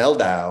 Brad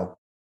Meldau,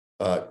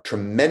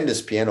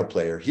 tremendous piano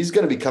player. He's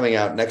going to be coming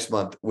out next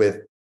month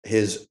with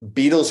his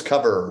Beatles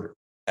cover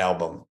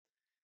album,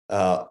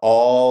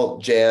 all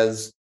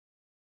jazz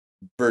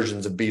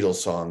versions of Beatles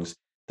songs.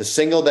 The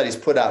single that he's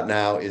put out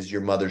now is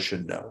Your Mother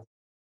Should Know.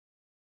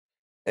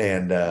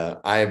 And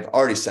I've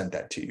already sent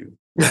that to you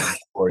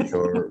for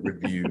your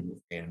review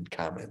and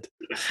comment.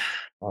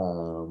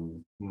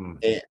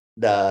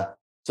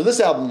 So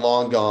this album,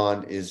 Long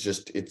Gone, is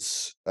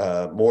it's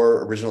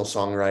more original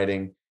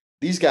songwriting.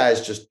 These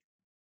guys just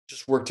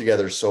work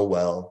together so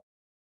well.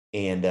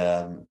 And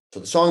so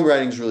the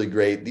songwriting is really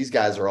great. These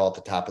guys are all at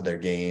the top of their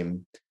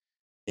game.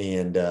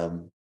 And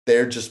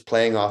they're just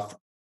playing off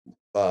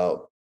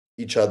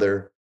each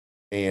other.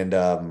 And,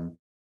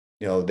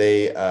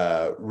 they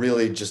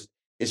really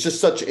it's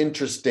just such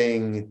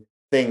interesting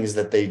things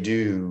that they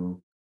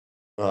do.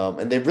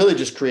 And they've really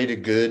just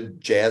created good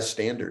jazz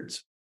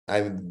standards.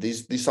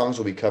 These songs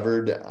will be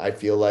covered, I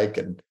feel like,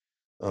 and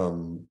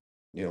and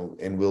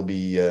will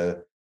be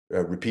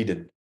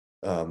repeated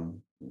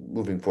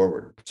moving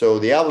forward. So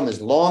the album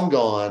is Long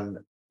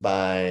Gone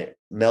by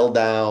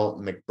Meldau,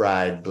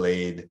 McBride,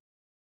 Blade,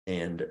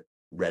 and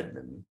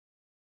Redman.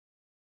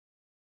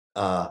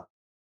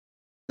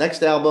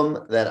 Next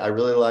album that I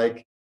really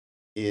like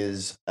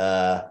is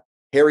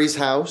Harry's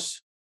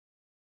House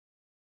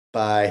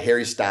by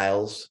Harry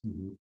Styles.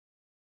 Mm-hmm.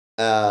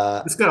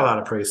 It's got a lot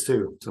of praise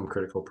too, some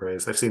critical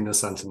praise. I've seen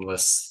this on some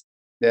lists.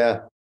 Yeah,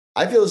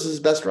 I feel this is his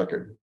best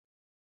record,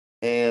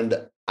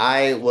 and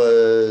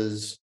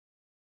he's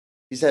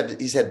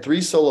had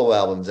 3 solo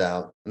albums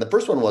out, and the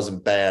first one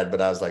wasn't bad,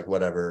 but I was like,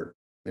 whatever,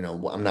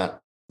 I'm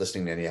not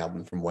listening to any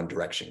album from One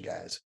Direction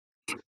guys.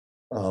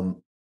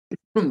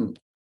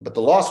 But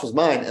The Lost Was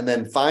Mine, and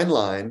then Fine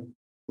Line,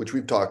 which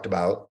we've talked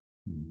about.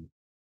 Mm-hmm.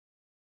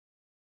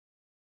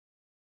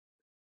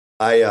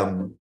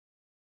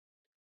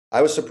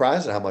 I was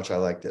surprised at how much I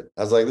liked it.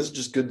 I was like, this is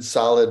just good,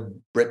 solid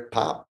Brit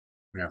pop.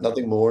 Yeah.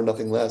 Nothing more,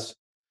 nothing less.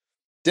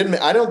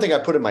 I don't think I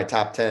put in my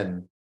top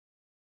 10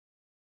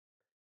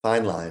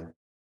 Fine Line,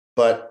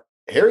 but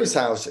Harry's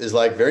House is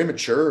like very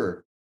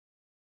mature,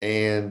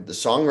 and the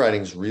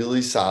songwriting's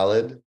really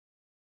solid.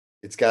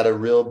 It's got a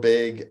real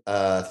big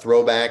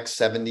throwback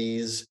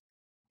 70s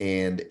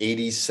and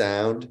 80s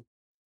sound.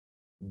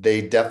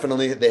 They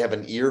have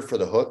an ear for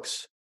the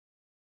hooks.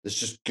 It's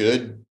just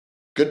good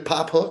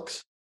pop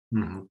hooks.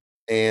 Mm-hmm.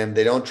 And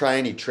they don't try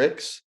any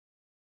tricks.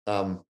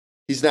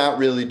 He's not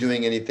really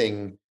doing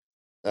anything,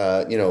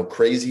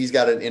 crazy. He's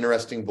got an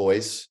interesting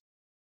voice.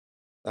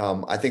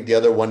 I think the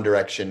other One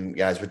Direction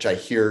guys, which I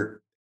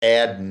hear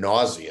ad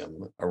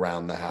nauseum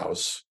around the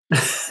house.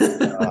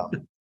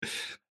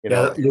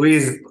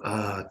 Louise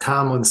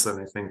Tomlinson,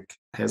 I think,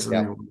 has a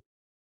new one.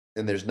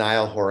 And there's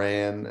Niall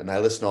Horan, and I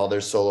listen to all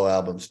their solo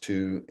albums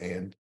too.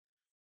 And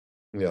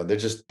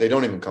they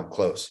don't even come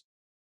close.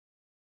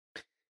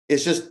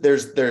 It's just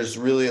there's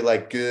really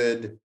like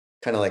good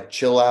kind of like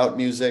chill out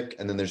music,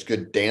 and then there's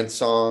good dance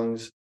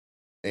songs,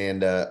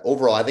 and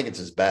overall I think it's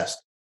his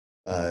best.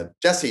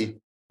 Jesse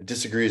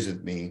disagrees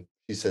with me.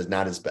 He says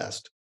not his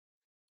best.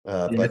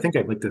 But I think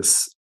I like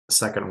this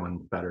second one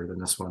better than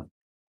this one.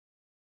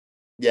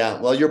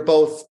 Yeah, well, you're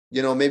both,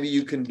 maybe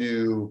you can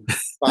do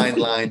Fine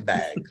Line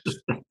bags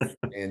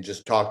and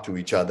just talk to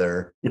each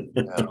other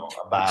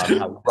about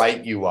how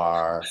right you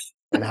are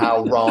and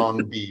how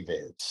wrong Beav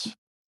is.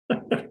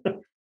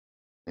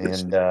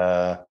 And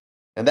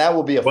that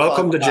will be a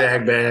welcome to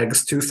Jag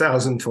Bags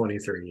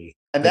 2023.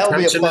 And that will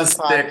be a fun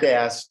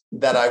podcast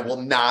that I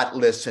will not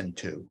listen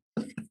to.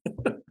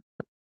 The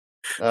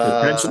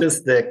tension is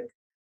thick.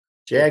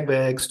 Jag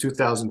Bags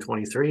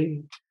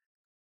 2023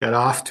 got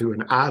off to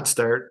an odd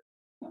start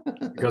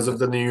because of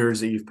the New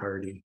Year's Eve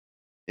party.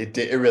 It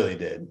really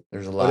did.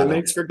 There's a lot. But it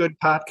makes for good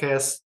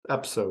podcast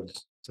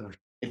episodes. So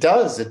it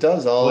does.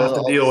 We'll have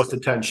to deal with the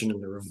tension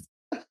in the room.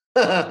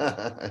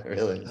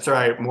 Really? That's all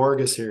right. Morg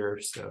is here,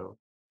 so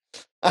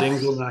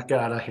things will not get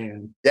out of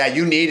hand. Yeah,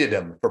 you needed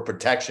him for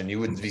protection. You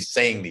wouldn't be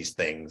saying these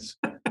things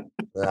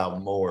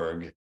without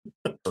Morg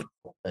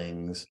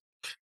things.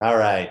 All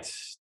right.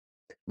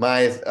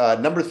 My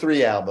number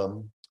 3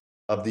 album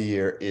of the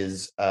year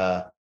is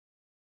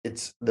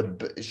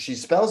she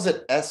spells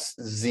it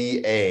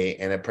SZA,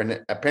 and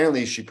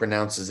apparently she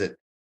pronounces it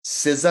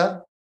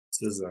SZA.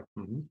 SZA.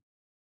 Mm-hmm.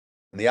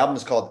 And the album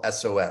is called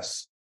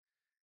SOS.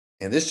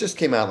 And this just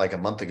came out like a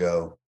month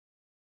ago.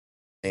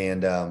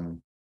 And so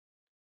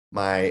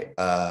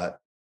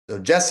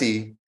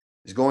Jesse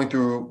is going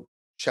through,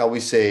 shall we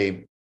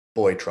say,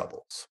 boy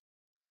troubles.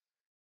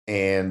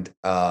 And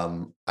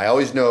I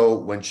always know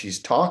when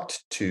she's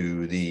talked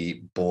to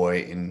the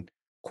boy in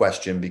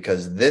question,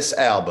 because this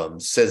album,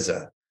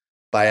 SZA,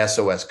 by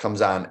SOS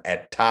comes on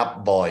at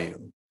top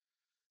volume,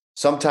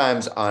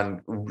 sometimes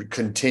on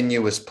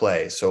continuous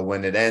play. So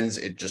when it ends,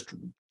 it just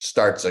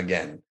starts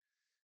again.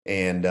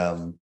 And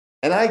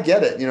I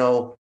get it,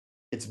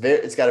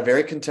 it's got a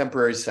very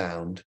contemporary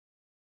sound,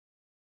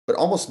 but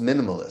almost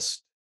minimalist.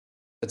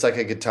 It's like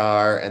a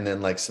guitar and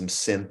then like some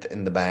synth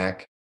in the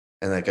back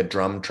and like a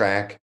drum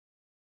track.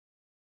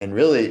 And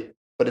really,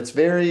 but it's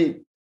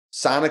very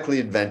sonically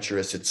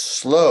adventurous. It's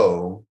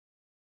slow.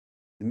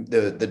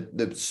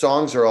 The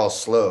songs are all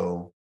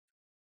slow,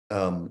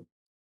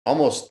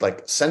 almost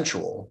like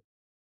sensual,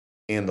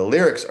 and the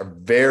lyrics are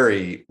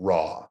very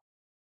raw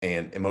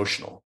and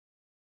emotional.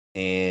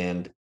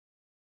 And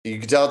you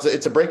can tell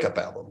it's a breakup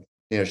album.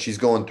 She's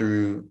going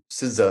through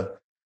SZA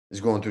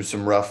is going through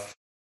some rough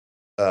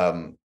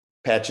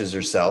patches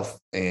herself,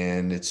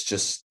 and it's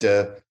just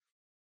an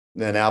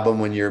album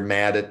when you're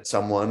mad at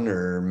someone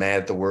or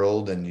mad at the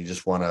world, and you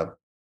just want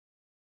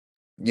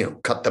to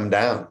cut them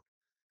down.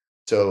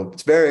 So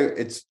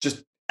it's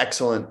just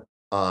excellent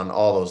on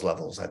all those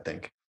levels, I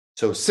think.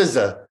 So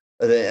SZA,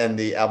 and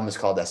the album is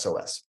called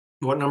SOS.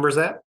 What number is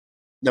that?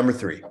 Number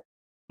 3.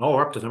 Oh,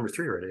 we're up to number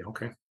 3 already.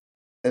 Okay.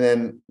 And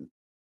then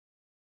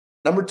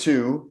number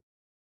 2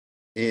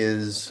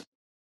 is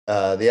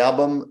the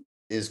album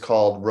is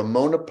called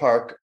Ramona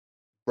Park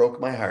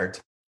Broke My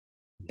Heart,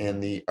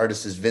 and the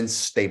artist is Vince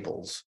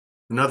Staples.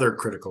 Another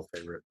critical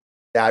favorite.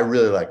 Yeah, I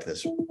really liked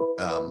this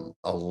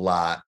a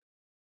lot.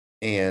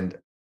 And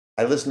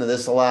I listen to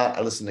this a lot.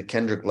 I listen to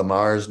Kendrick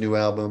Lamar's new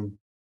album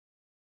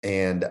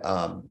and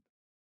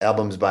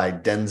albums by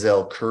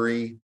Denzel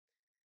Curry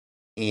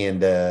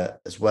and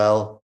as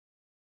well.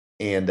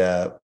 And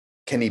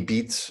Kenny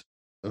Beats,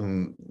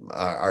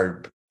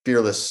 our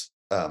fearless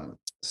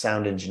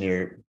sound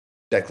engineer,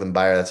 Declan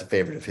Byer, that's a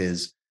favorite of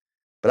his.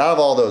 But out of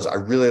all those, I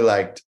really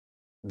liked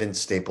Vince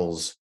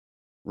Staples'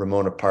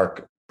 Ramona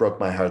Park Broke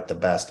My Heart the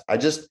best.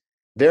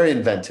 Very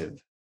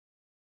inventive.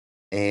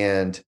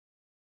 And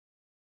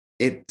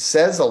it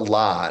says a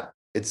lot.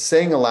 It's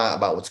saying a lot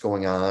about what's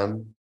going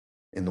on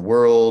in the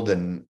world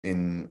and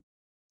in,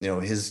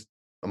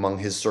 among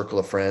his circle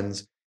of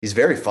friends. He's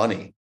very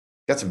funny.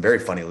 Got some very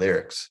funny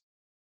lyrics.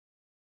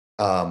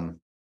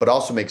 But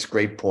also makes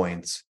great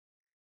points.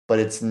 But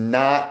it's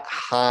not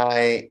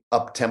high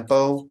up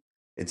tempo.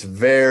 It's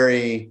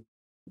very,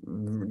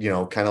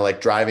 kind of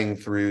like driving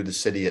through the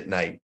city at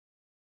night,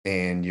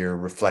 and you're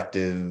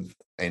reflective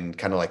and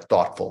kind of like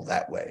thoughtful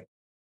that way.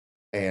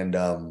 And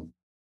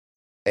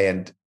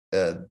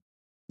the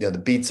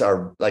beats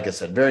are, like I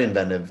said, very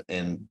inventive,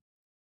 and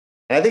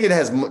I think it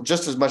has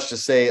just as much to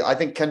say. I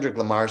think Kendrick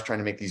Lamar is trying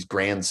to make these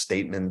grand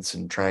statements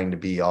and trying to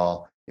be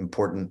all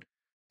important,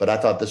 but I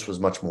thought this was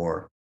much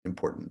more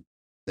important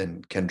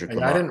than Kendrick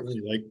Lamar. I didn't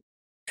really like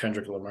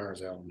Kendrick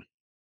Lamar's album.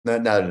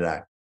 Neither did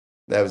I.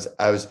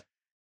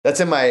 That's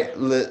in my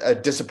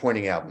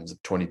disappointing albums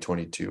of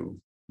 2022.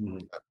 Mm-hmm.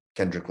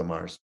 Kendrick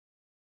Lamar's.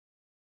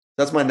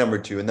 That's my number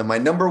 2, and then my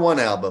number 1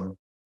 album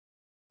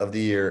of the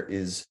year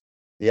is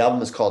the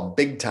album is called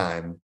Big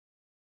Time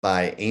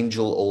by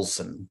Angel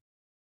Olsen.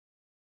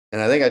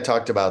 And I think I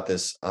talked about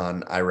this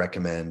on I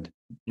Recommend.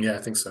 Yeah, I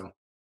think so.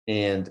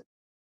 And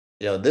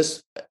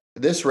this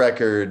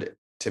record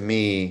to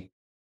me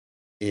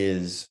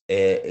is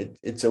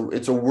it's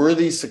a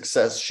worthy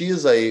success.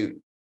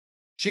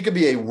 She could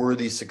be a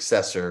worthy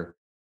successor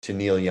to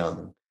Neil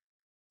Young.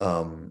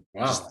 Wow.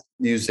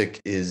 Music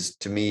is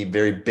to me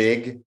very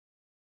big,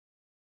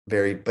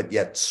 but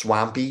yet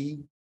swampy,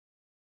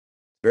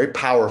 very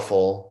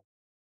powerful,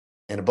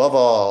 and above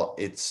all,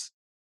 it's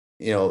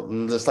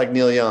just like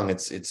Neil Young.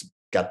 It's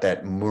got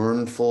that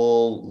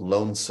mournful,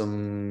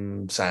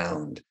 lonesome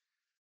sound,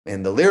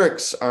 and the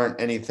lyrics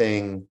aren't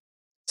anything.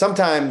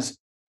 Sometimes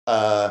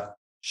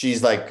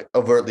she's like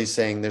overtly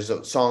saying, there's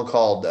a song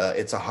called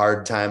 "It's a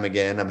Hard Time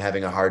Again." I'm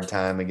having a hard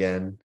time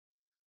again,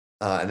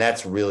 and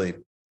that's really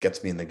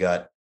gets me in the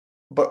gut.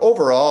 But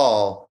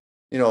overall,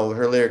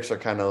 her lyrics are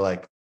kind of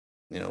like,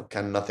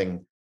 kind of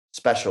nothing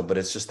special, but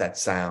it's just that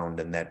sound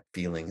and that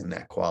feeling and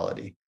that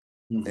quality.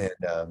 Mm-hmm.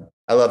 And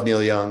I love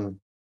Neil Young,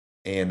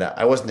 and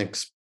I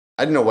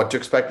didn't know what to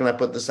expect when I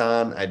put this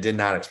on. I did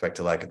not expect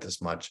to like it this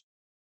much.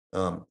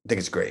 I think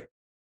it's great.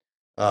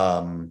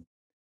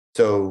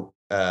 So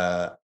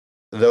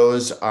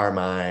those are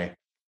my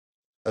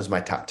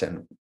top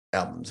 10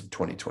 albums of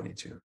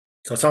 2022.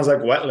 So it sounds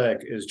like Wet Leg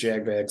is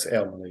Jagbag's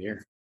album of the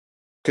year.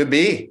 Could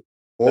be.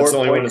 Or that's the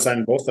only one that's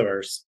on both of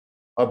ours.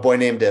 A Boy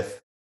Named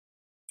If.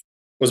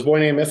 Was Boy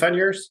Named If on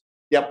yours?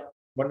 Yep.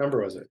 What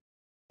number was it?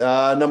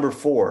 Number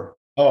 4.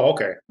 Oh,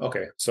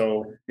 okay.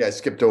 So yeah, I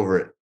skipped over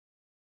it.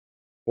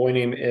 Boy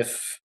Named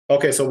If.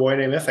 Okay, so Boy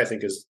Named If I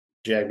think is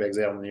Jagbag's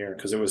album of the year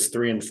because it was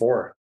 3 and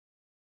 4.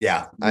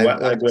 Yeah.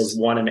 Wet Leg was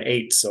 1 and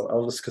 8, so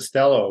Elvis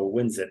Costello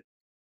wins it.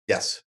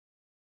 Yes.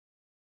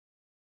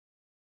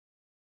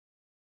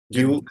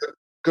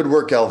 Good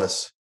work,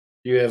 Elvis.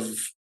 Do you have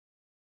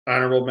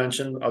other honorable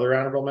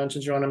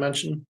mentions you want to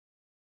mention?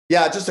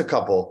 Yeah, just a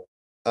couple.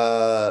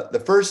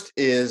 The first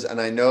is, and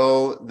I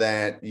know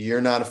that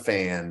you're not a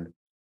fan,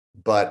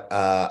 But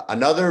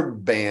another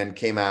band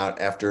came out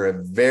after a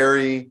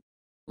very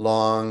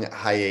long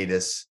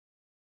hiatus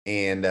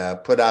and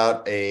put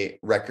out a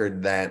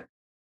record that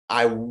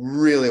I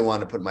really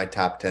want to put in my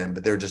top 10,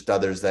 but there are just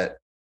others that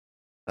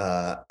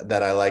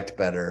I liked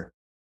better.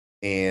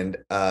 And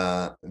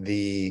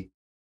the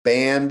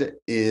band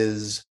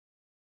is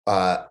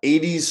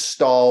 80s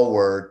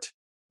stalwart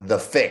The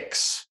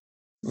Fix.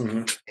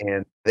 Mhm.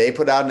 And they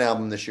put out an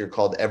album this year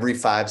called Every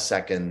 5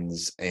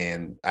 Seconds,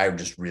 and I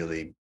just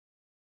really,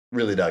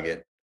 really dug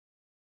it.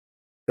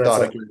 That's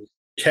Thought like it was,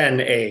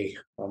 10A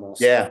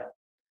almost. yeah,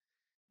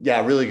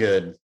 really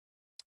good.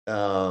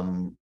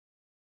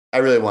 I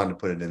really wanted to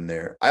put it in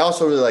there. I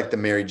also really like the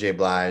Mary J.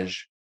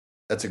 Blige.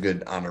 That's a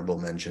good honorable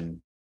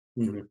mention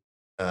Mhm.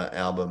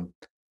 album.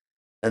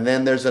 And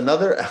then there's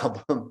another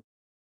album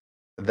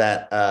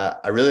that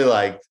I really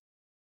liked,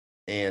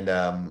 and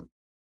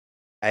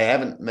I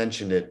haven't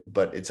mentioned it,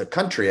 but it's a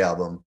country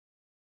album,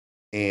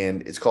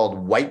 and it's called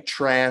White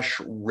Trash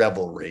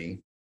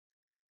Revelry,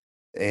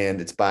 and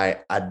it's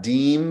by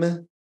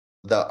Adeem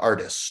the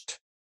Artist,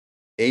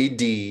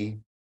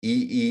 Adeem,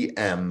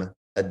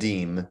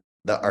 Adeem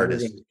the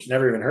Artist.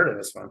 Never even heard of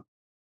this one.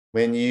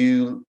 When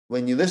you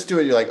listen to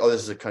it, you're like, oh,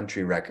 this is a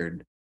country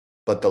record,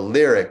 but the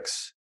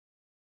lyrics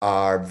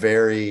are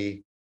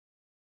very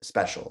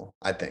special,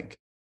 I think.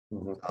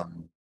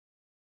 Mhm.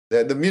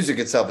 The music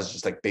itself is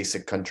just like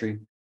basic country,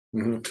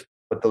 Mhm.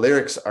 but the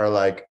lyrics are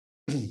like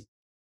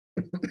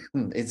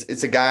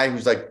it's a guy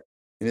who's like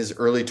in his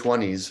early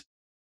 20s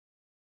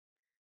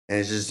and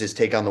it's just his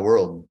take on the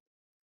world.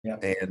 Yeah.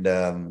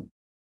 And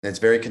it's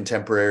very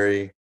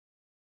contemporary,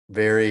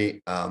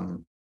 very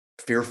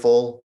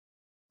fearful,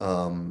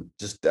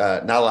 just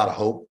not a lot of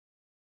hope.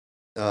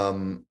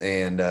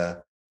 And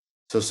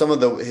so some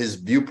of his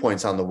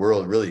viewpoints on the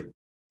world really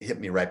hit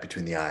me right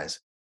between the eyes.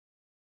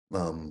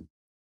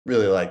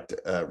 Really liked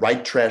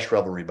Right Trash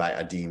Revelry by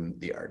Adeem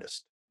the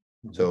Artist.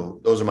 So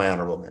those are my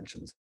honorable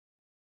mentions.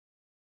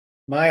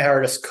 My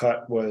hardest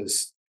cut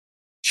was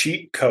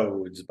Cheat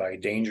Codes by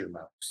Danger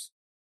Mouse.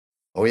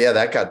 Oh yeah,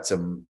 that got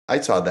some. I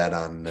saw that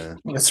on.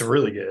 That's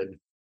really good.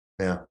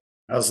 Yeah,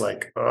 I was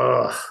like,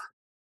 ugh.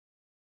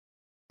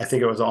 I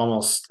think it was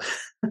almost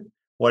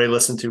what I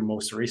listened to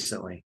most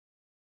recently.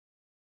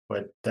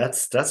 But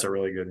that's a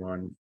really good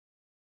one.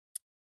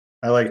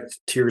 I liked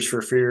Tears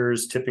for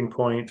Fears, Tipping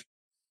Point,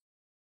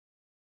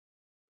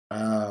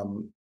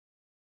 um,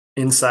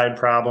 Inside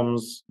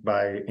Problems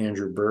by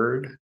Andrew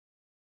Bird,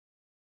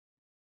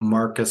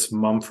 Marcus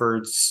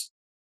Mumford's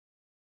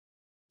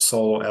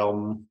solo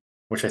album,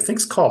 which I think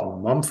is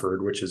called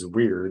Mumford, which is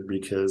weird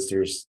because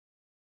there's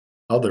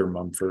other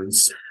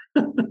Mumfords.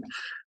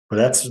 But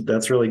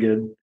that's really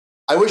good.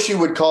 I wish you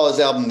would call his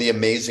album "The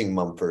Amazing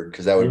Mumford"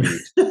 because that would be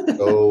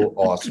so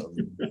awesome.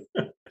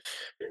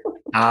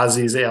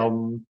 Ozzy's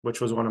album, which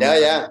was one of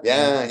Yeah, my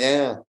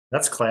yeah.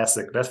 that's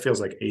classic. That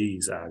feels like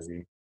 80s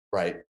Ozzy.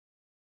 Right.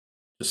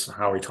 Just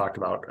how he talked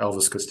about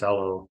Elvis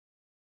Costello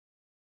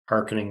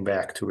harkening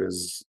back to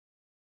his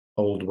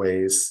old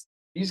ways.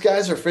 These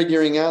guys are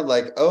figuring out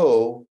like,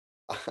 oh,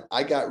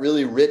 I got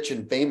really rich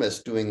and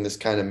famous doing this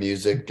kind of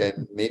music,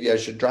 and maybe I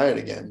should try it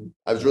again.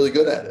 I was really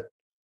good at it.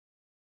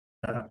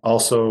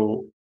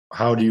 Also,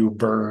 How Do You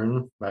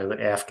Burn by the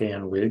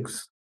Afghan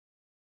Wigs.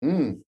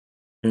 Mm.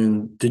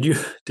 And did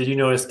you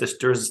notice this?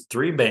 There's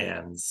three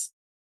bands,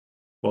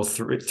 well,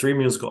 three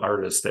musical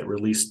artists that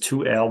released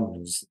two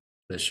albums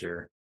this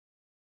year.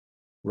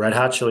 Red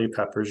Hot Chili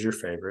Peppers, your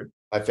favorite,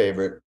 My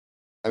favorite.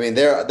 I mean,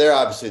 they're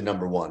obviously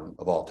number one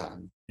of all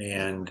time.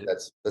 and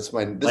This is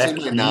Black my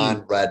Keys.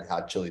 non-Red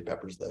Hot Chili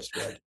Peppers list,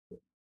 right?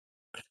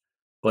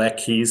 Black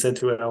Keys had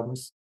two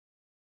albums,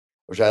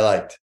 Which I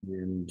liked.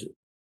 and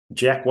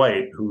Jack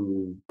White,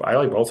 who I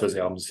like both his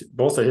albums.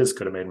 Both of his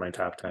could have made my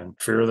top 10.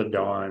 Fear of the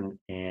Dawn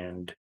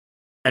and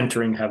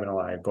Entering Heaven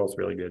Alive, both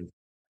really good.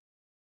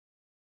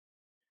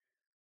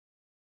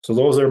 So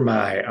those are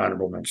my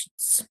honorable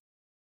mentions.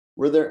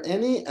 Were there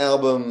any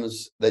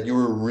albums that you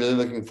were really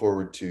looking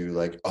forward to?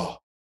 Like, oh,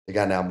 they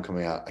got an album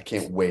coming out. I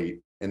can't wait.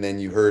 And then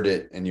you heard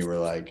it and you were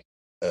like,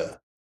 kind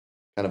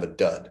of a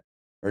dud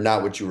or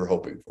not what you were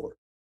hoping for.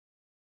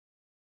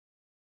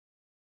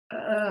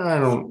 I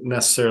don't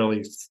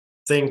necessarily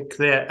think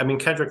that. I mean,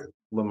 Kendrick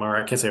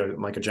Lamar, I can't say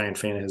I'm like a giant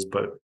fan of his,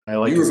 but I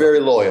like You were his, very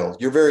loyal.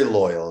 You're very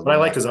loyal. but I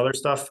like his other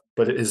stuff,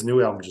 but his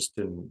new album just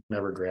didn't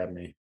never grab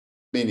me.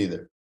 Me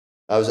neither.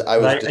 I was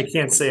But I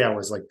can't say I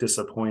was like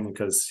disappointed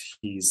because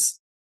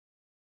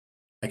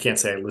I can't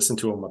say I listened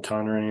to him a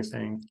ton or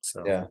anything.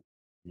 So yeah.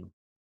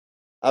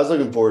 I was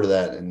looking forward to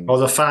that. And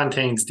the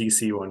Fontaines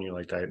DC one, you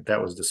like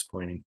that was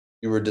disappointing.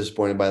 you were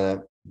disappointed by that?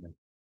 Yeah.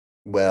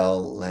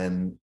 Well,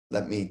 Len,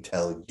 let me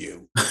tell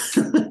you.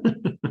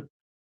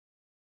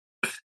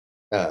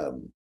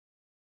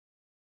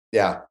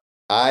 Yeah.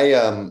 I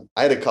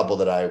had a couple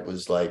that I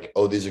was like,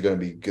 oh, these are gonna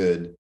be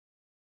good.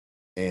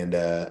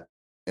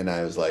 And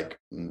I was like,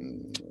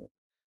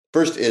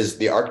 first is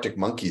the Arctic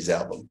Monkeys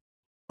album.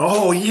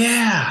 Oh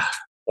yeah.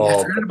 I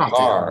Oh, forgot about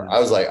Car. that. I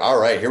was like, all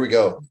right, here we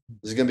go.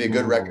 This is gonna be a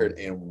good record.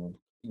 And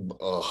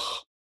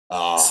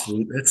Oh,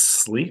 It's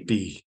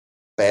sleepy.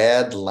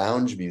 bad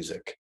lounge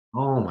music.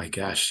 Oh my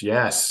gosh,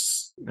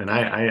 yes. And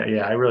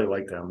yeah, I really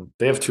like them.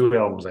 They have two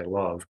albums I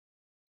love.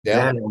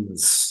 Yeah. That album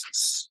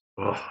is,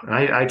 oh,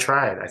 I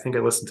tried. I think I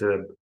listened to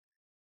it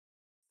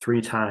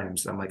 3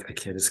 times. I'm like,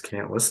 just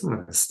can't listen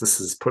to this.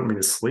 This is putting me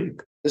to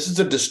sleep. This is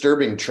a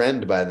disturbing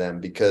trend by them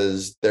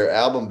because their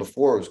album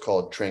before was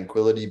called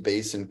Tranquility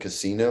Base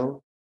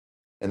Casino.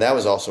 And that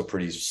was also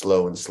pretty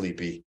slow and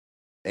sleepy.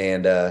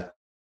 And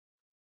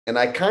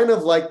I kind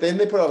of like, then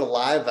they put out a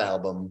live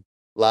album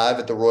live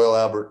at the Royal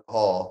Albert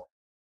Hall.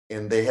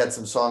 And they had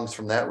some songs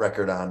from that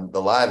record on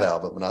the live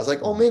album. And I was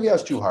like, oh, maybe I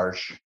was too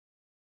harsh.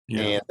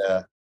 Yeah.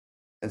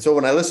 And so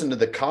when I listened to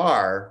The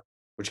Car,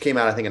 which came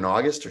out, I think in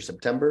August or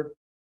September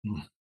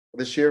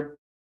this year,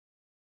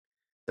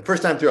 the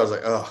first time through, I was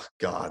like, oh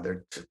God,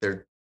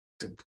 they're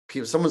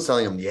people, someone's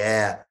telling them,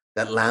 yeah,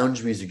 that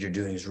lounge music you're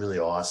doing is really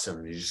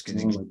awesome. You're just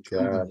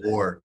gonna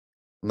more.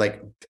 I'm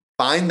like,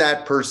 find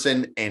that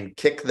person and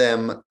kick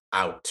them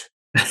out.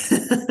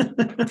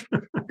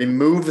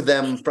 Remove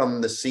them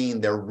from the scene.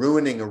 They're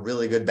ruining a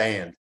really good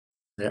band.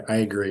 Yeah, I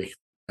agree.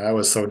 I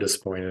was so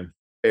disappointed.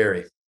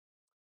 Very.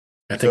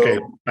 I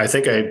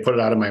think I put it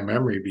out of my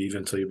memory, Beav,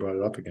 until you brought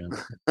it up again.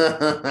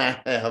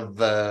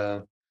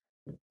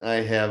 I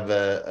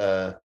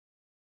have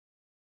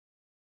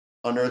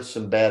unearthed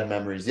some bad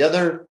memories. The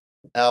other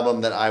album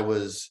that I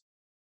was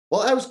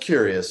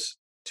curious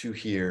to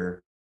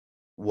hear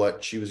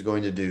what she was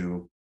going to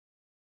do.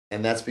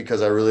 And that's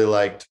because I really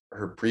liked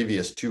her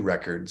previous 2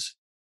 records.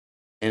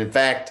 And in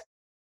fact,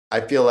 I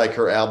feel like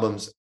her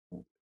albums,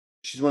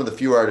 she's one of the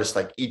few artists,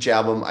 like each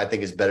album I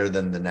think is better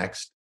than the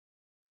next.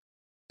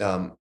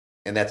 And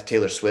that's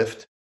Taylor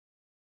Swift.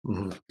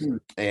 Mm-hmm.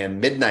 And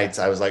Midnights,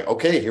 I was like,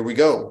 okay, here we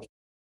go.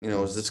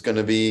 Is this going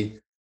to be,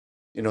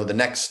 the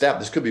next step?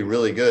 This could be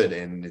really good.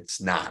 And it's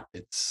not.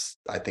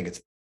 I think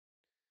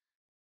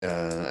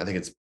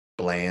it's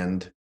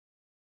bland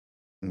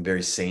and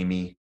very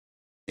samey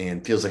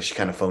and feels like she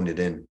kind of phoned it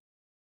in.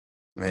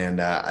 And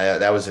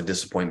that was a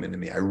disappointment to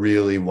me. I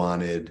really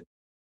wanted,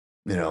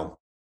 her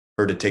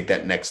to take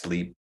that next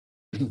leap,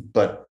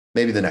 but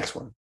maybe the next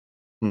one.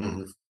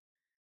 Mm-hmm.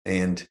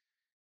 And,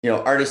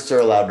 artists are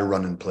allowed to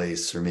run in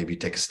place or maybe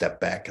take a step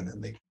back and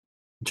then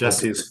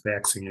Jesse is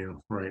faxing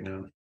you right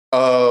now.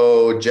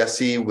 Oh,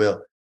 Jesse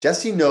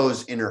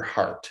knows in her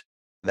heart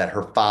that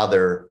her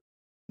father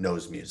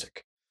knows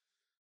music.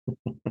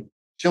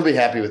 She'll be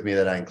happy with me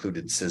that I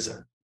included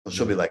SZA.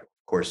 She'll be like, of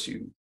course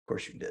you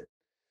did.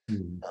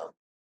 Mm-hmm.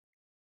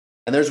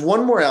 And there's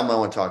one more album I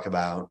want to talk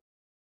about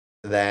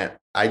that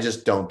I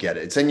just don't get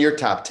it. It's in your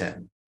top 10.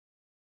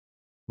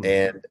 Mm-hmm.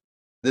 And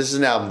this is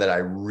an album that I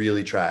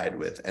really tried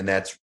with, and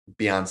that's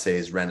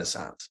Beyonce's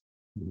Renaissance.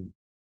 Mm-hmm.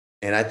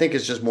 And I think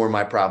it's just more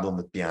my problem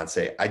with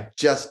Beyonce.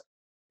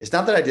 It's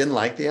not that I didn't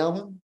like the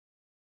album,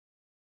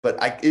 but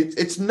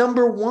it's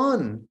number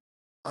 1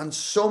 on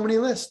so many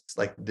lists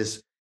like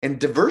this, and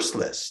diverse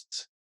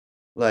lists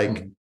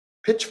like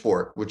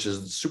Pitchfork, which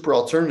is super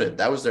alternative.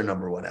 That was their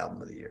number 1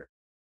 album of the year.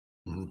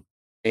 Mm-hmm.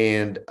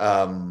 And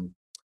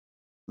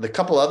the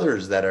couple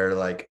others that are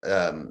like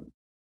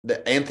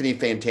the Anthony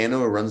Fantano,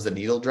 who runs the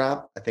Needle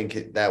Drop, I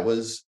think that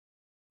was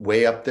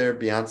way up there.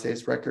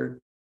 Beyonce's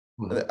record.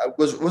 Mm-hmm.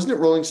 Wasn't it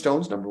Rolling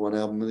Stone's number 1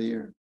 album of the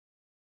year?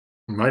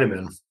 Might have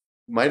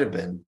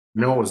been.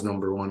 No, it was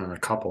number 1 on a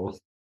couple.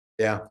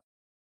 Yeah,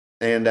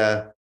 and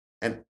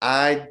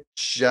I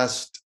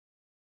just,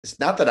 it's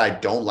not that I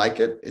don't like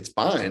it; it's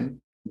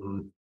fine.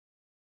 Mm-hmm.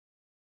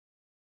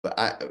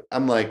 But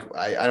I'm like,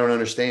 I don't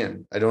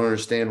understand. I don't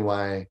understand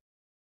why.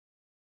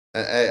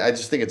 I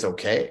just think it's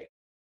okay.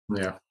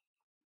 Yeah.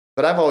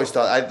 But I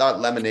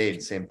thought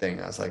Lemonade, same thing.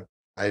 I was like,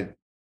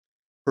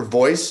 her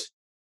voice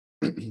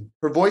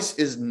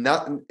is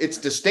not, it's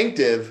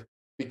distinctive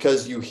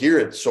because you hear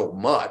it so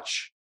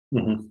much.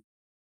 Mm-hmm.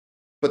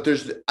 But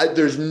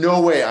there's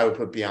no way I would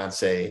put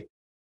Beyonce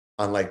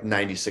on like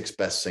 96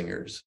 best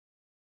singers.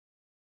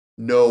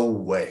 No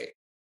way.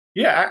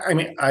 Yeah. I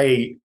mean,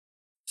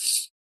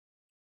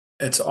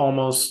 it's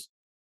almost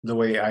the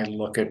way I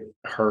look at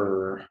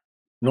her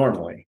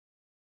normally.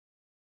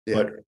 Yeah.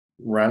 But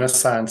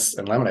Renaissance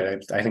and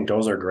Lemonade, I think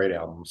those are great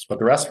albums. But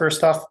the rest of her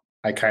stuff,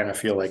 I kind of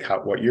feel like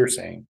what you're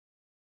saying,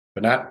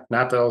 but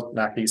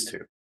not these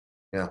 2.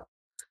 Yeah,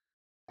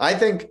 I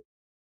think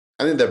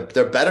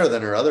they're better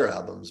than her other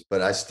albums,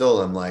 but I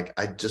still am like,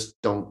 I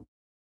don't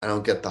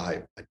get the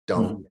hype. I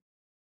don't. Mm-hmm.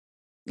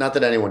 Not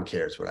that anyone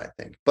cares what I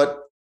think,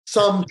 but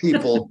some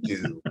people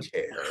do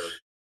care.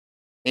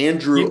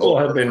 People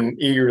have been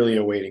eagerly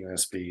awaiting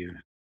this, Beav.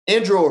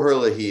 Andrew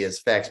O'Hurley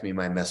has faxed me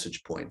my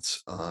message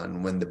points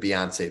on when the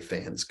Beyonce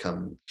fans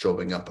come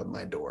showing up at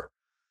my door.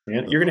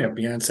 You're going to have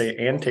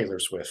Beyonce and Taylor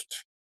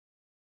Swift.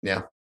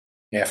 Yeah.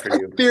 After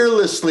you.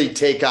 Fearlessly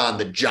take on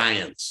the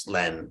giants,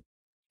 Len.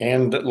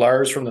 And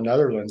Lars from the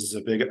Netherlands is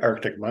a big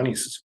Arctic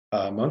Monkeys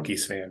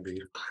fan,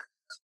 Beav.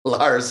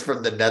 Lars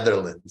from the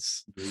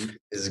Netherlands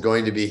is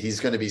going to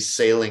be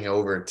sailing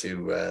over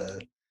to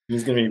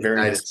he's going to be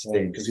very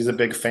disappointed because he's a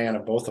big fan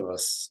of both of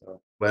us.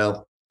 So.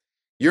 Well,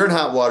 You're in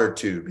hot water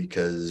too,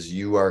 because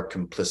you are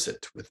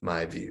complicit with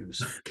my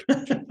views.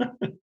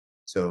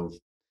 So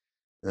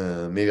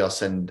maybe I'll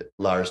send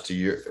Lars to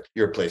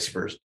your place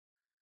first.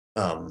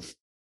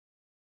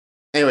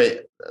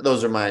 Anyway,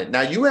 those are my. Now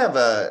you have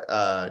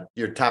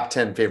your top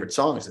 10 favorite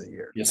songs of the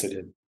year. Yes, I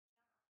did.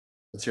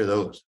 Let's hear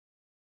those.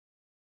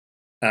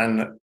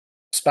 On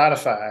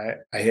Spotify,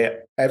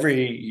 I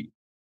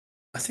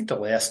think the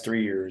last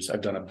 3 years I've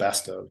done a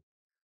best of.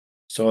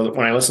 So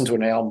when I listen to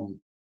an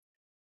album,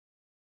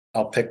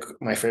 I'll pick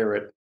my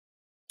favorite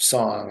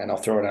song and I'll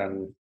throw it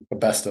on a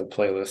best of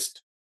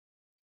playlist.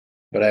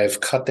 But I've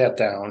cut that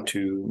down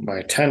to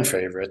my 10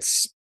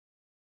 favorites.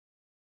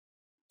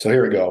 So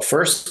here we go.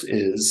 First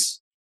is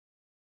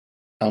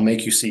I'll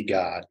Make You See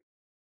God,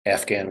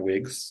 Afghan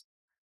Wigs.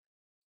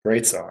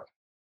 Great song.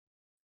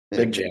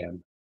 Big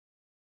jam.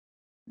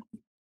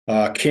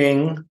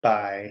 King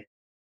by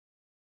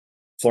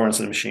Florence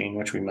and the Machine,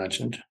 which we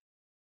mentioned.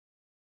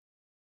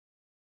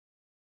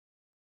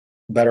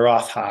 Better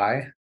Off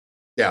High.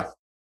 Yeah.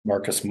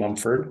 Marcus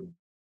Mumford.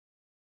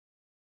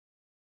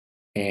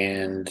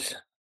 And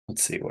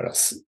let's see what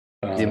else.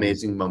 The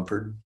Amazing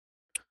Mumford.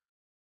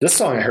 This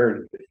song I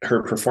heard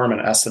her perform in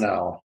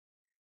SNL,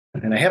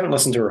 and I haven't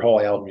listened to her whole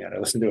album yet. I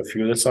listened to a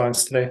few of the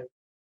songs today.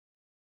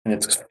 And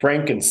it's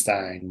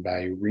Frankenstein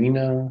by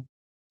Rina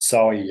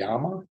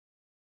Sawayama.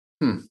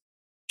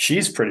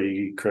 She's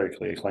pretty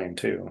critically acclaimed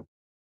too.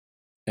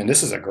 And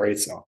this is a great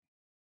song.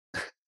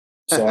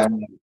 So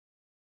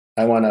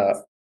I want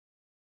to,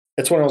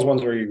 it's one of those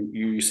ones where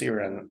you see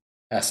her on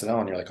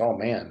SNL and you're like, oh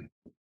man,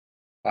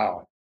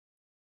 wow.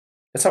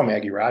 That's how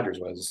Maggie Rogers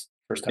was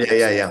first time.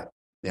 Yeah.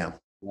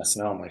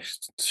 SNL, I'm like,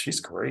 she's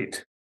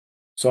great.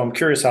 So I'm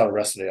curious how the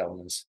rest of the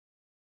album is.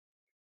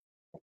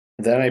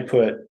 Then I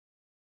put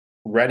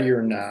Ready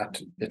or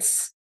Not.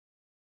 It's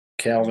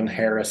Calvin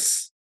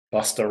Harris,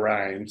 Busta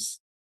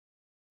Rhymes.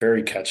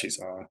 Very catchy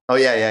song. Oh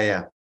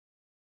yeah.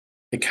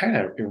 It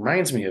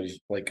reminds me of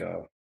like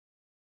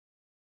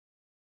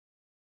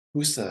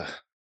who's the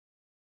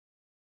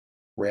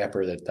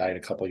rapper that died a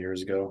couple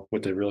years ago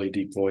with the really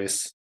deep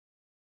voice?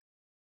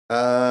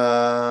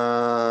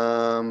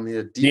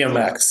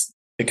 DMX.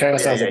 It kind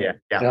of sounds it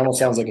almost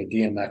sounds like a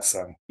DMX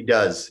song. He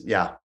does,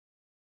 yeah.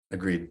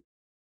 Agreed.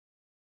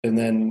 And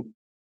then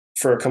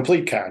for a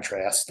complete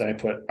contrast, I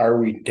put Are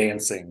We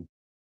Dancing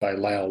by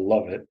Lyle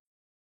Lovett,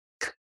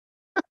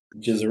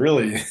 which is a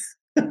really,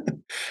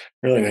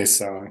 really nice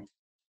song.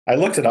 I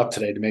looked it up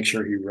today to make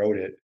sure he wrote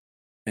it.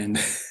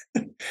 And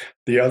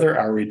the other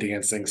Are We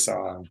Dancing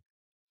song,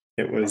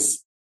 it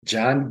was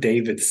John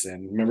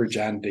Davidson. Remember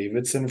John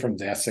Davidson from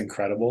That's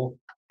Incredible?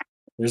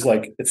 It's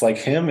like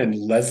him and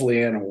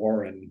Leslie Ann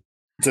Warren.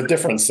 It's a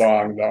different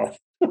song though.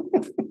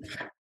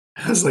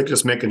 I was like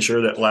just making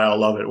sure that Lyle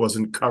Lovett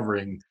wasn't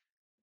covering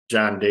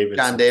John Davidson.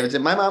 John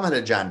Davidson. My mom had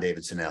a John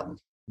Davidson album.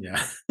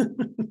 Yeah. I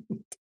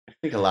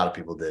think a lot of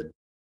people did.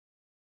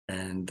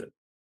 And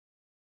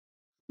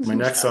my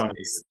next song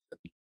is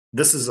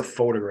This Is a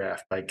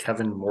Photograph by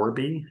Kevin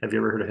Morby. Have you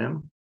ever heard of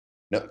him?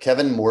 No,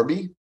 Kevin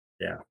Morby?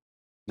 Yeah.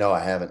 No, I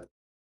haven't.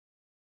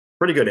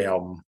 Pretty good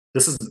album.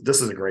 This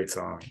is a great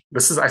song.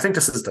 I think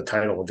this is the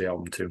title of the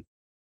album too.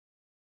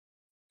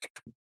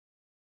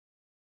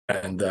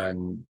 And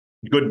then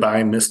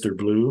Goodbye, Mr.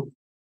 Blue,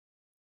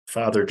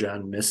 Father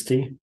John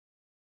Misty.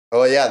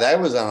 Oh yeah, that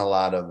was on a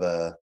lot of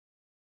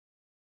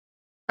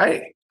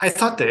I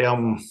thought the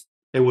album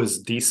it was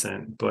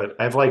decent, but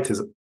I've liked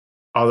his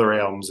other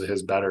albums of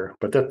his better.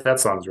 But that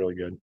song's really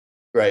good.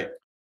 Right.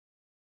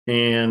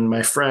 And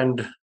my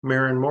friend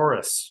Maren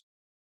Morris,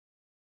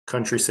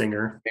 country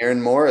singer.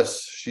 Maren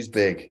Morris, she's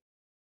big.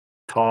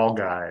 Tall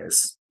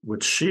Guys,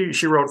 which she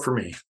wrote for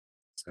me.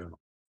 So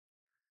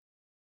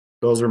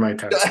those are my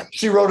 10 songs.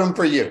 She wrote them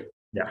for you.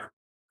 Yeah.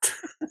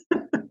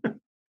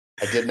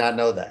 I did not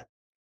know that.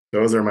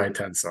 Those are my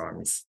 10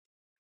 songs.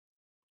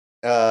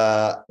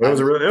 It was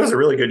a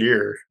really good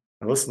year.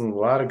 I listened to a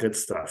lot of good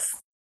stuff.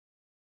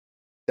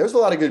 There was a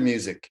lot of good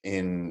music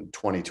in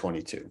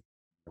 2022.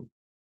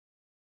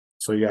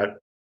 So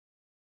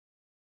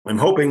I'm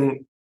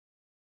hoping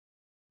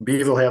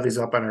Beav will have these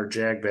up on our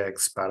Jagbag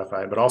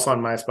Spotify, but also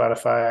on my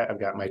Spotify, I've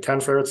got my 10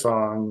 favorite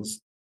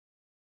songs,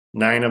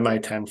 9 of my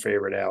 10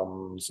 favorite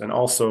albums, and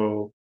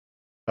also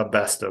a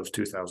best of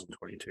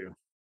 2022.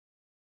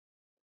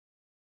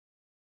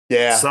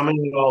 Yeah.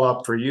 Summing it all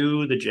up for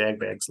you, the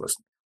Jagbags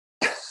listener.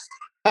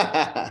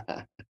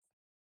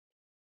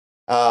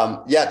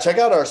 Yeah, check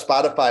out our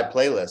Spotify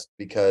playlist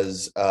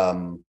because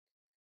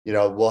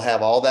we'll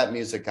have all that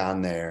music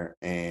on there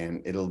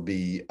and it'll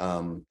be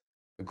a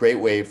great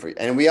way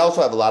and we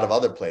also have a lot of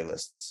other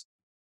playlists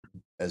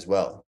as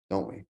well,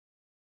 don't we?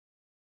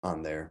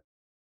 On there.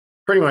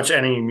 Pretty much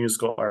any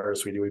musical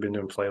artist we've been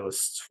doing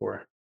playlists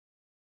for.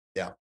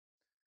 Yeah.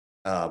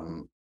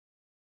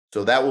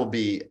 So that will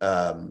be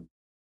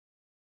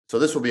so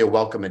this will be a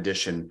welcome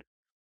addition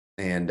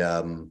and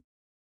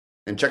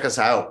check us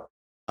out.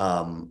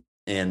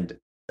 And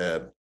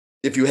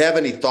if you have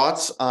any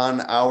thoughts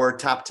on our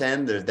top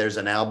 10, there's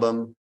an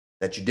album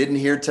that you didn't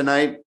hear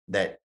tonight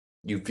that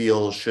you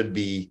feel should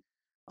be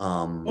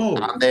Oh,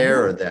 on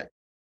there or that?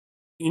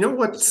 you know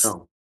what's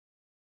No.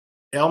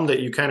 album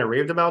that you kind of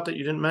raved about that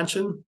you didn't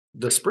mention?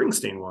 The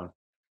Springsteen one.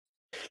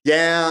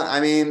 Yeah, I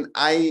mean,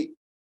 I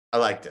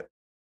liked it.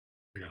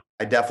 Yeah.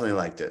 I definitely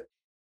liked it.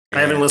 I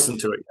haven't And listened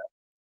to it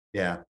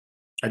yet. yeah,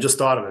 I just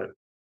thought of it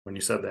when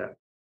you said that.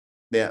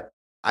 yeah.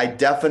 I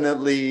don't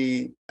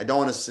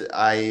want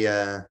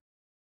to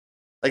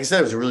like I said,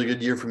 it was a really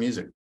good year for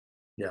music.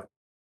 Yeah.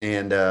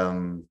 And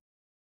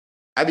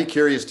I'd be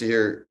curious to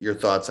hear your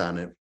thoughts on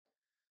it.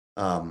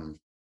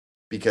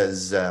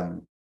 Because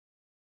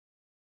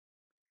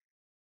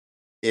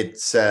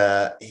it's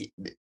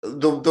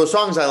the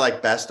songs I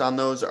like best on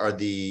those are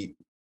the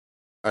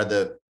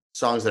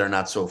songs that are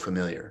not so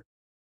familiar.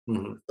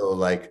 Mhm. So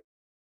like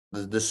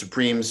the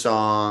Supreme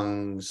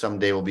song,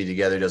 Someday We'll Be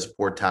Together, does a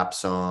Four Top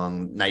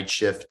song, Night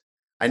Shift.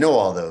 I know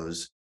all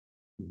those,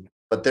 Mhm.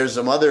 but there's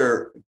some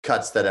other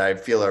cuts that I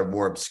feel are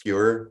more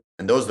obscure,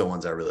 and those are the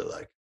ones I really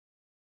like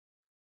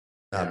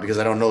Yeah. because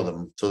I don't know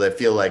them, so they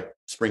feel like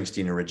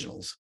Springsteen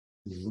originals.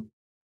 Mhm.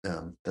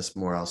 That's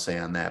more I'll say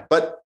on that.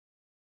 But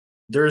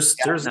There's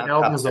not top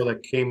albums though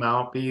that came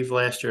out Beeve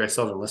last year I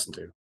still haven't listened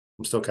to.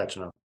 I'm still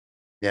catching up.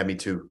 Yeah, me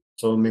too.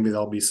 So maybe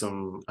there'll be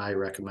some I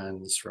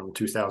recommends from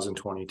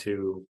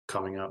 2022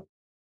 coming up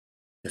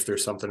if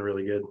there's something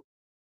really good.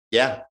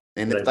 Yeah,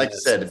 and that if, I've like I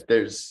missed. said,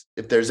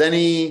 if there's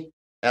any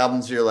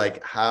albums you're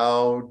like,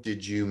 how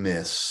did you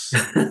miss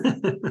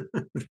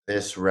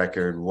this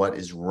record? What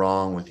is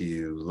wrong with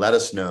you? Let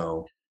us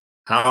know.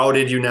 How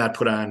did you not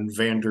put on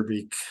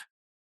Vanderbeek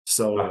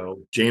solo,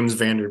 James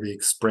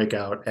Vanderbeek's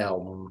breakout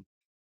album?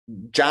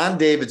 John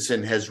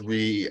Davidson has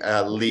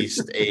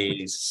released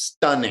a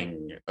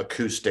stunning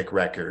acoustic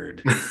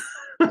record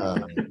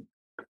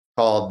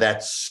called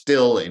 "That's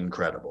Still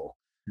Incredible,"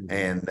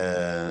 and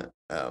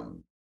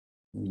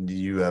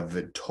you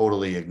have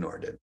totally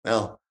ignored it.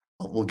 Well,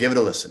 we'll give it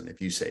a listen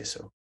if you say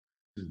so.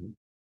 Mhm.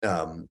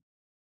 Um,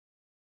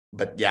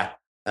 but yeah,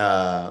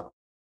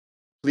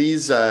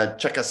 please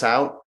check us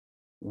out.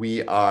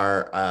 We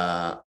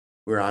are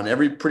we're on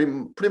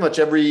pretty much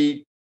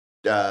every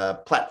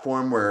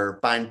platform where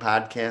fine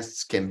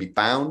podcasts can be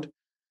found.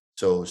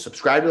 So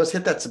subscribe to us,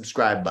 hit that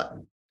subscribe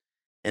button,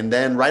 and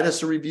then write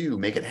us a review.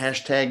 Make it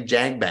hashtag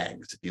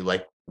Jagbags if you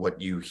like what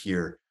you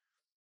hear,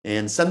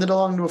 and send it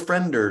along to a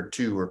friend or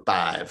two or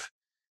five.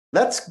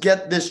 Let's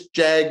get this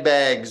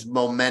Jagbags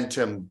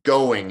momentum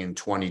going in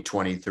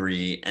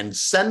 2023 and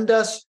send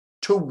us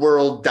to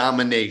world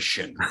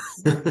domination.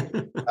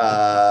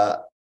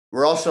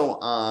 We're also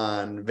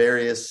on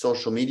various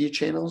social media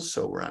channels.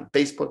 So we're on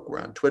Facebook, we're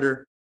on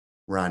Twitter,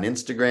 we're on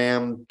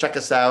Instagram. Check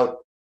us out,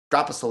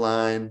 drop us a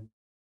line.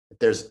 If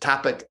there's a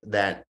topic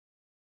that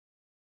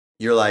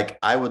you're like,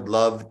 I would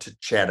love to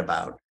chat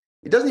about,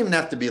 it doesn't even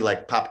have to be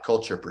like pop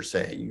culture per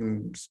se. You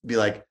can be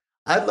like,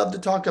 I'd love to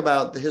talk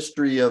about the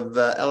history of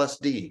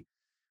LSD,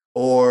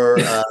 or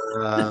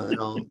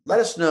let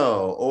us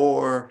know.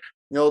 Or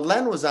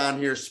Len was on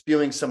here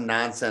spewing some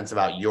nonsense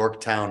about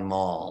Yorktown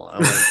Mall.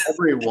 I mean,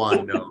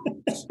 everyone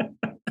knows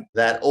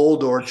that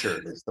Old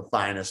Orchard is the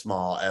finest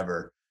mall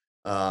ever.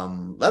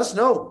 Let us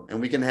know,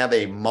 and we can have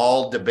a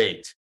mall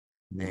debate,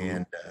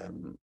 Mhm.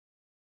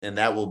 and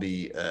that will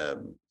be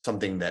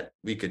something that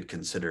we could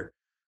consider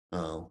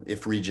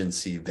if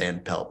Regency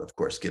Van Pelt, of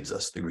course, gives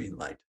us the green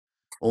light.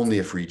 Only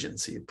if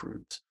Regency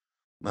approves.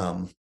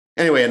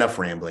 Anyway, enough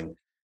rambling.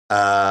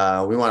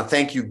 We want to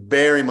thank you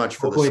very much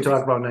for What can we listening.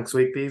 talk about next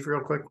week, Beef,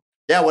 real quick?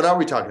 Yeah, what are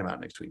we talking about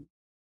next week?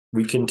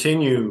 We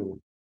continue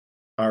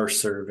our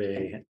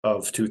survey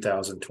of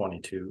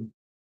 2022.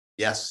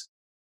 Yes,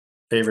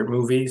 Favorite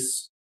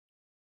movies,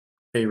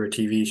 favorite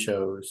TV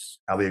shows,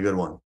 that'll be a good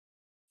one.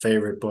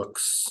 favorite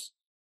books,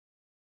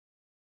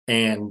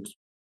 and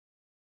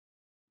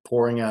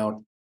pouring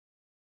out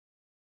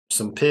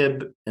some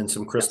Pib and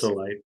some Crystal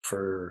Light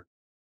for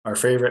our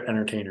favorite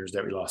entertainers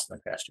that we lost in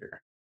the past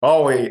year.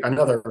 Oh, wait,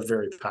 another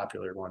very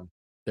popular one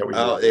that we Oh,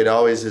 love. it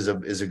always is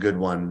a good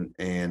one,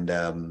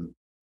 and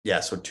yeah.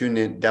 So tune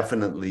in,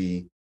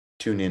 definitely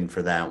tune in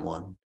for that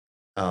one.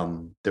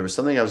 There was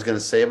something I was going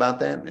to say about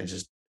that, and it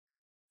just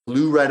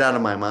flew right out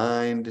of my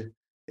mind.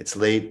 It's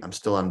late. I'm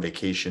still on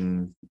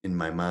vacation in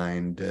my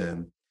mind,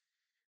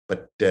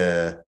 but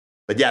yeah,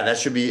 that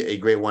should be a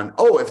great one.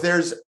 Oh,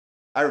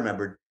 I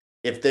remembered,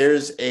 if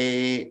there's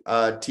a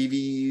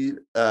TV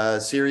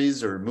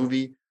series or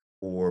movie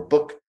or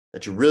book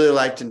that you really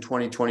liked in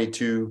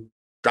 2022,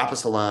 drop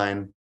us a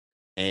line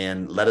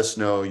and let us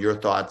know your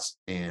thoughts,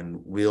 and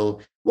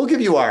we'll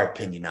give you our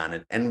opinion on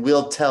it, and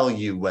we'll tell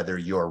you whether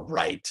you're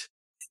right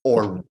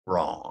or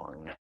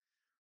wrong,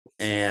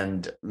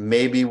 and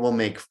maybe we'll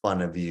make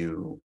fun of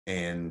you.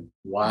 And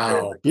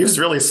Wow, he was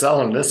really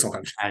selling this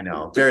one. I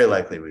know, very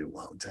likely we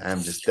won't.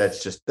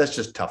 That's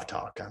just tough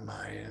talk on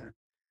my end.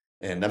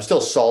 And I'm still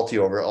salty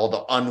over all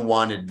the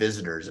unwanted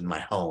visitors in my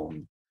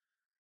home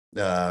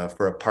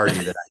for a party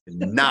that I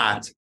did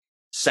not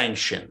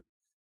sanction.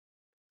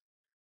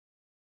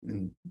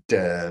 And,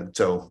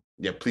 so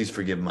yeah, please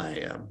forgive my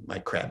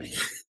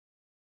crabbiness.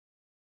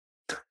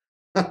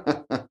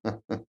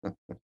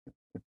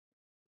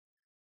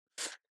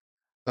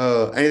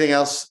 Anything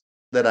else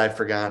that I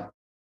forgot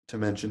to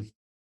mention?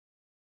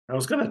 I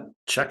was gonna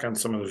check on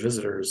some of the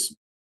visitors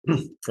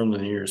from the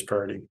New Year's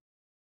party.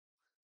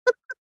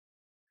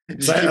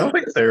 Did So you keep?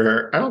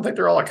 I don't think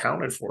they're all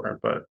accounted for,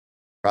 but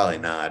Probably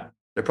not.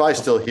 They're probably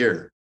still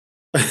here.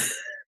 well,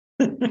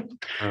 I don't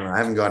know. I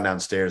haven't gone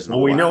downstairs in a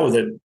we while. know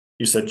that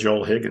you said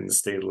Joel Higgins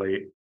stayed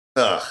late.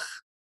 Ugh,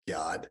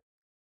 God.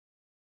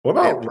 What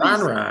Man, about Ron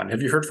please. Ron?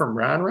 Have you heard from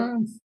Ron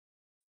Ron?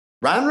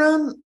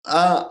 Ron,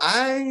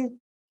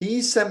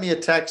 he sent me a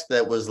text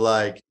that was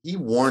like, he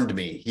warned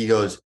me. He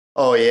goes,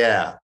 "Oh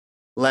yeah,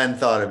 Len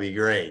thought it'd be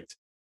great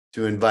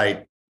to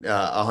invite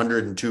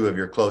 102 of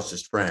your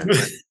closest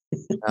friends."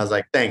 I was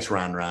like, "Thanks,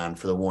 Ron,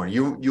 for the warning.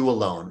 You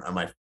alone are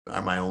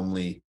my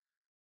only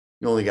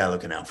guy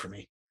looking out for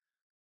me."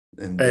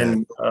 And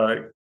And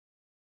I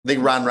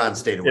think Ron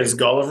stayed away. is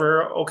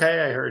Gulliver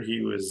okay? I heard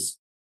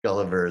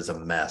Gulliver is a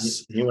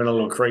mess. he went a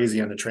little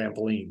crazy on the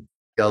trampoline.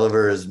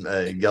 Gulliver is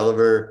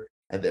Gulliver.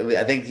 I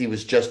think he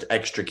was just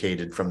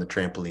extricated from the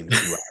trampoline.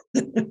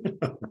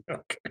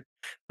 Okay.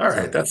 All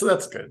right, that's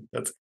good.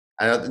 That's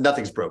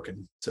Nothing's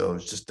broken, so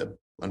it's just an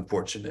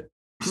unfortunate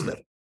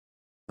slip.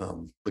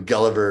 But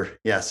Gulliver,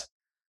 yes,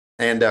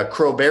 and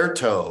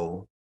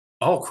Croberto.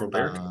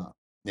 Croberto.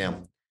 Yeah,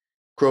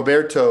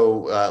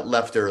 Croberto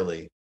left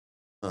early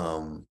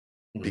Mhm.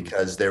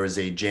 because there was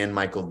a Jan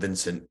Michael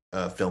Vincent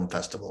film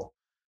festival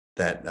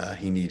that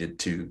he needed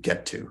to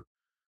get to.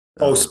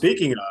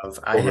 Speaking of,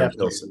 I over in have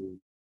Pilsen.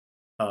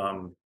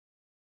 to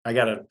I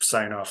gotta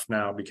sign off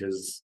now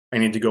because I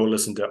need to go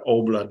listen to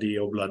Obla Di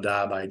Obla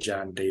Da by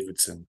John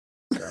Davidson.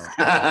 So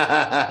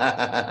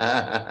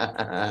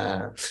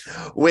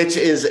Which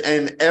is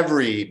in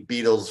every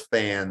Beatles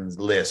fan's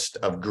list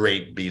of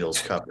great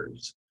Beatles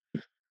covers.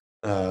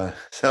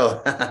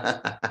 So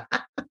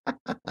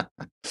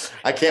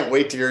I can't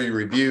wait to hear your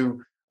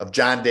review of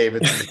John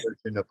Davidson's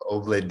version of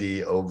Obla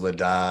Di Obla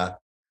Da.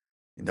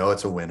 You know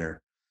it's a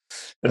winner.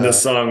 and the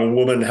song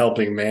Woman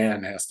Helping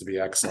Man has to be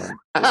excellent.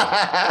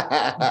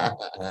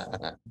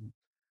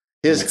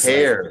 His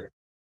hair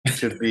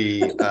should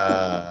be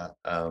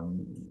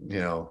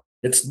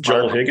it's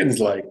Joel Higgins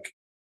like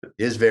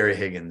is very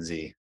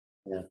Higginsy.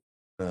 Yeah.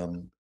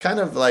 Kind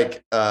of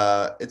like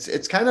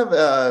it's kind of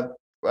a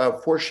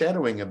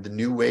foreshadowing of the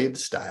new wave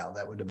style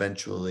that would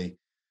eventually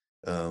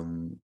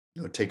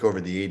take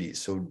over the 80s.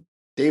 So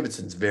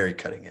Davidson's very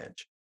cutting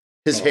edge.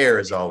 His hair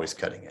is always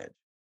cutting edge.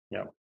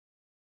 Yeah.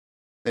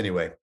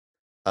 Anyway,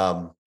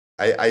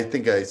 I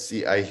think I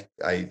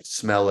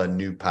smell a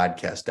new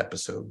podcast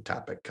episode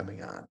topic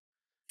coming on.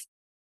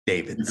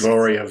 Davidson.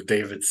 Glory of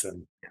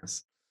Davidson.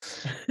 Yes.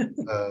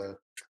 Oh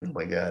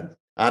my God.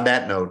 On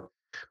that note,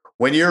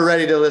 when you're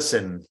ready to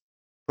listen,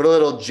 put a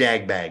little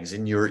Jag Bags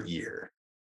in your ear.